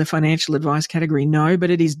in the financial advice category? No, but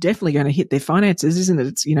it is definitely going to hit their finances, isn't it?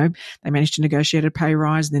 It's, they managed to negotiate a pay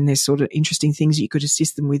rise, and then there's sort of interesting things you could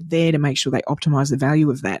assist them with there to make sure they optimize the value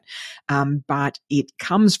of that. But it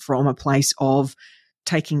comes from a place of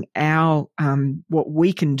taking our, what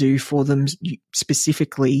we can do for them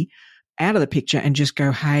specifically out of the picture and just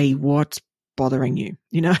go, hey, what's bothering you?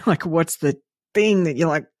 What's the thing that you're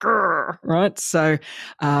like, grr, right? So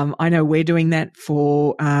I know we're doing that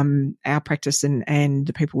for our practice and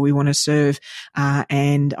the people we want to serve.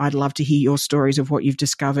 And I'd love to hear your stories of what you've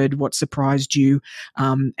discovered, what surprised you,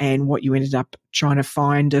 and what you ended up trying to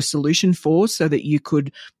find a solution for so that you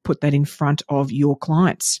could put that in front of your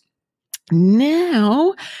clients.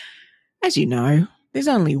 Now, as you know, there's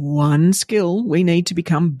only one skill we need to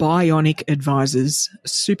become bionic advisors,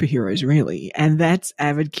 superheroes really, and that's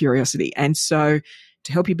avid curiosity. And so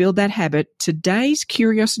to help you build that habit, today's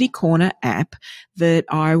Curiosity Corner app that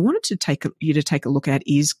I wanted to take you to take a look at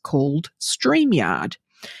is called StreamYard.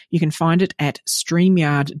 You can find it at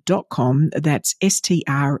StreamYard.com. That's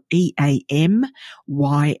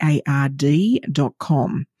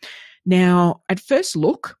StreamYard.com. Now, at first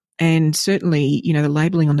look, and certainly, the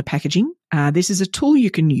labeling on the packaging, this is a tool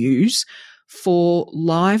you can use for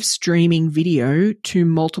live streaming video to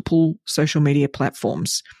multiple social media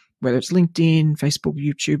platforms, whether it's LinkedIn, Facebook,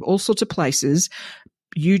 YouTube, all sorts of places.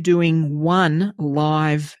 You doing one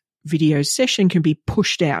live video session can be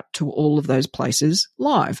pushed out to all of those places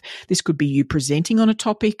live. This could be you presenting on a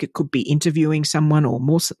topic. It could be interviewing someone or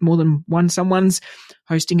more than one someone's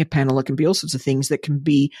hosting a panel. It can be all sorts of things that can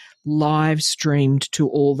be live streamed to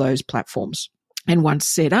all those platforms. And once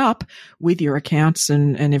set up with your accounts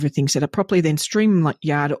and everything set up properly, then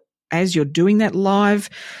StreamYard, as you're doing that live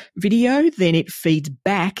video, then it feeds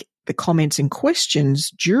back the comments and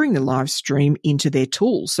questions during the live stream into their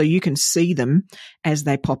tools. So you can see them as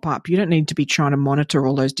they pop up. You don't need to be trying to monitor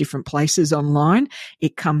all those different places online.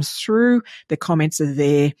 It comes through, the comments are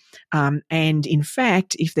there. And in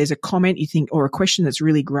fact, if there's a comment you think or a question that's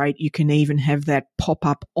really great, you can even have that pop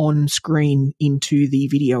up on screen into the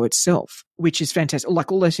video itself, which is fantastic.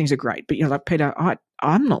 Like all those things are great, but like, Peter,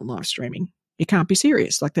 I'm not live streaming. You can't be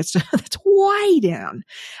serious. Like that's way down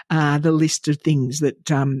the list of things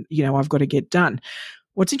that I've got to get done.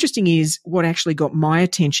 What's interesting is what actually got my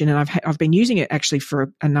attention, and I've been using it actually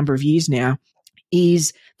for a number of years now,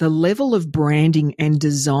 is the level of branding and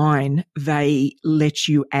design they let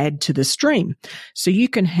you add to the stream. So you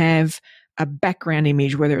can have a background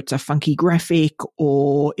image, whether it's a funky graphic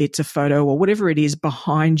or it's a photo or whatever it is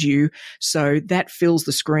behind you. So that fills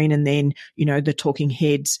the screen, and then, the talking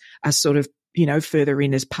heads are sort of further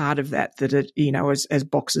in as part of that it, as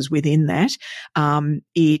boxes within that.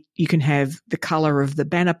 You can have the color of the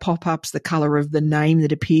banner pop-ups, the color of the name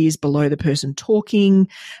that appears below the person talking.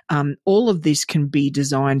 All of this can be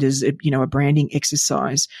designed as, a branding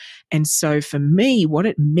exercise. And so for me, what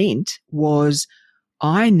it meant was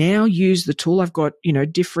I now use the tool. I've got,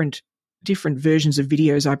 different versions of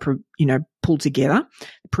videos I pull together,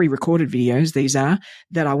 pre-recorded videos these are,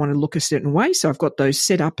 that I want to look a certain way. So I've got those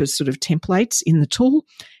set up as sort of templates in the tool,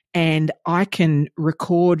 and I can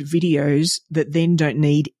record videos that then don't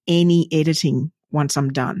need any editing once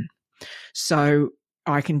I'm done. So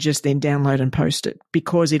I can just then download and post it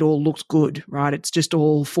because it all looks good, right? It's just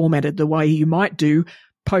all formatted the way you might do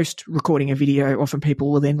post recording a video. Often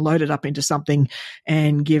people will then load it up into something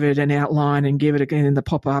and give it an outline and give it again in the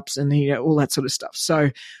pop-ups and all that sort of stuff.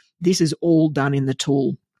 So this is all done in the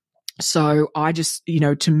tool. So I just,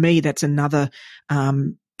 to me, that's another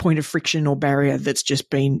point of friction or barrier that's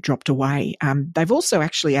just been dropped away. They've also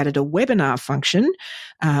actually added a webinar function,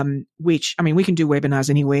 which, we can do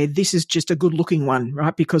webinars anywhere. This is just a good looking one,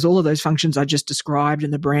 right? Because all of those functions I just described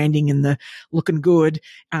and the branding and the looking good,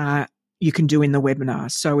 you can do in the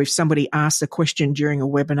webinar. So if somebody asks a question during a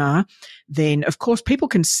webinar, then of course people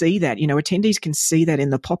can see that, attendees can see that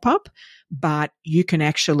in the pop-up, but you can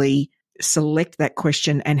actually select that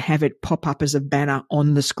question and have it pop up as a banner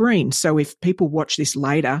on the screen. So if people watch this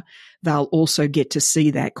later, they'll also get to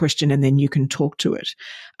see that question and then you can talk to it,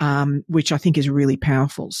 which I think is really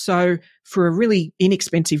powerful. So for a really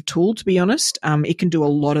inexpensive tool, to be honest, it can do a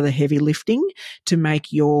lot of the heavy lifting to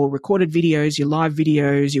make your recorded videos, your live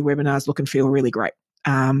videos, your webinars look and feel really great.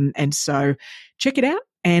 And so check it out.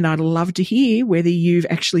 And I'd love to hear whether you've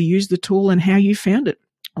actually used the tool and how you found it.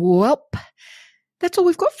 Well, that's all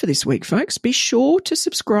we've got for this week, folks. Be sure to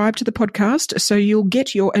subscribe to the podcast so you'll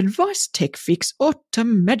get your AdviceTech fix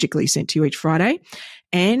automatically sent to you each Friday.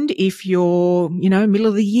 And if you're, middle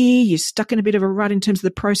of the year, you're stuck in a bit of a rut in terms of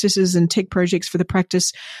the processes and tech projects for the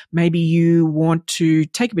practice, maybe you want to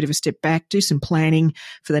take a bit of a step back, do some planning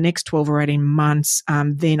for the next 12 or 18 months,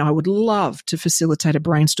 then I would love to facilitate a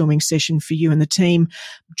brainstorming session for you and the team,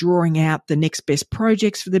 drawing out the next best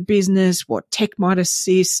projects for the business, what tech might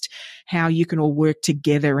assist, how you can all work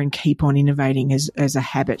together and keep on innovating as a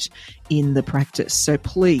habit in the practice. So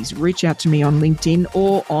please reach out to me on LinkedIn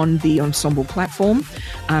or on the Ensombl platform.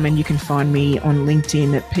 And you can find me on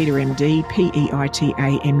LinkedIn at PeitaMD,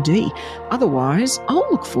 PEITAMD. Otherwise, I'll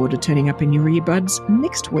look forward to turning up in your earbuds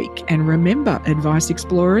next week. And remember, Advice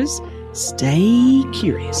Explorers, stay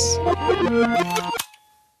curious.